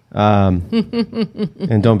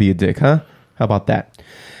 And don't be a dick, huh? How about that?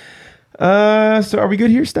 So are we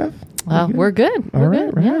good here, Steph? We're good. All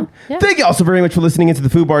right. Yeah. Thank you all so very much for listening into the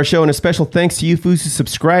FUBAR Show, and a special thanks to you foos who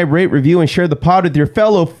subscribe, rate, review, and share the pod with your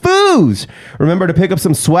fellow foos. Remember to pick up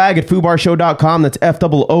some swag at FUBARShow.com. That's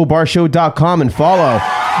FOOBARShow.com, and follow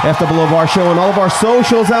FOO Bar Show on all of our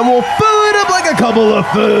socials, and we'll fill it up like a couple of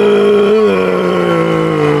foos.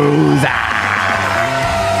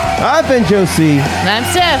 I've been Josie. And I'm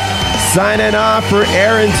Steph. Signing off for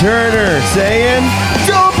Aaron Turner, saying,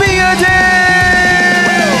 don't be a dick!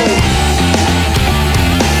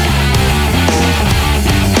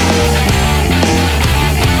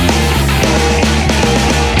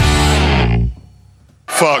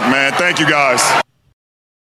 Fuck, man. Thank you, guys.